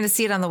forgot. You're going to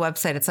see it on the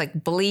website. It's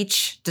like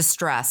bleach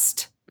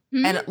distressed.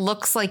 Mm-hmm. And it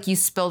looks like you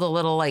spilled a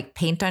little like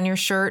paint on your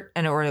shirt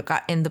or it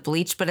got in the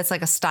bleach, but it's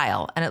like a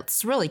style and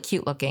it's really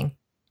cute looking.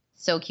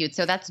 So cute.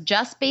 So that's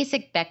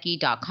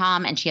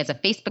justbasicbecky.com. And she has a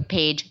Facebook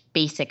page,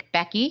 Basic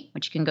Becky,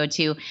 which you can go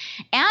to.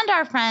 And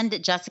our friend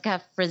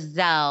Jessica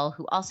Frizzell,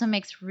 who also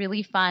makes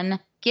really fun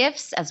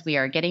gifts as we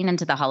are getting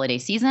into the holiday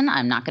season.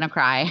 I'm not going to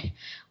cry.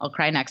 I'll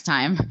cry next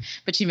time.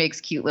 But she makes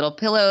cute little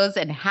pillows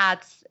and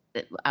hats,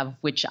 of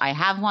which I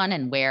have one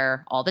and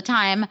wear all the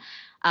time.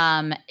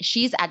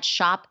 She's at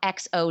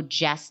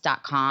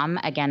shopxojess.com.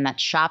 Again,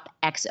 that's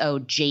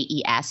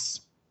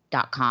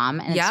shopxojes.com.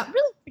 And it's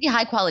really pretty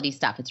high quality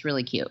stuff. It's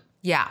really cute.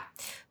 Yeah.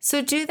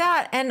 So do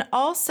that. And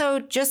also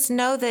just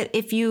know that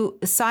if you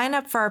sign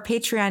up for our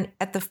Patreon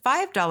at the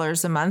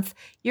 $5 a month,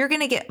 you're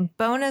going to get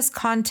bonus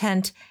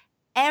content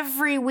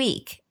every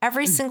week,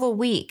 every single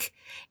week.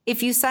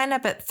 If you sign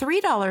up at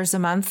 $3 a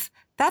month,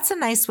 that's a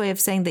nice way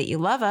of saying that you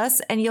love us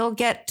and you'll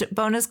get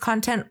bonus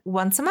content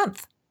once a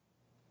month.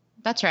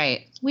 That's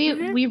right.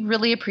 We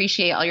really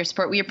appreciate all your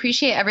support. We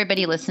appreciate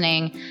everybody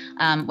listening.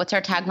 What's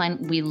our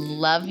tagline? We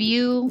love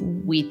you.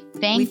 We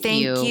thank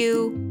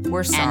you.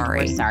 We're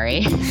sorry. And we're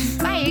sorry.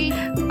 Bye.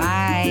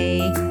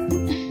 Bye.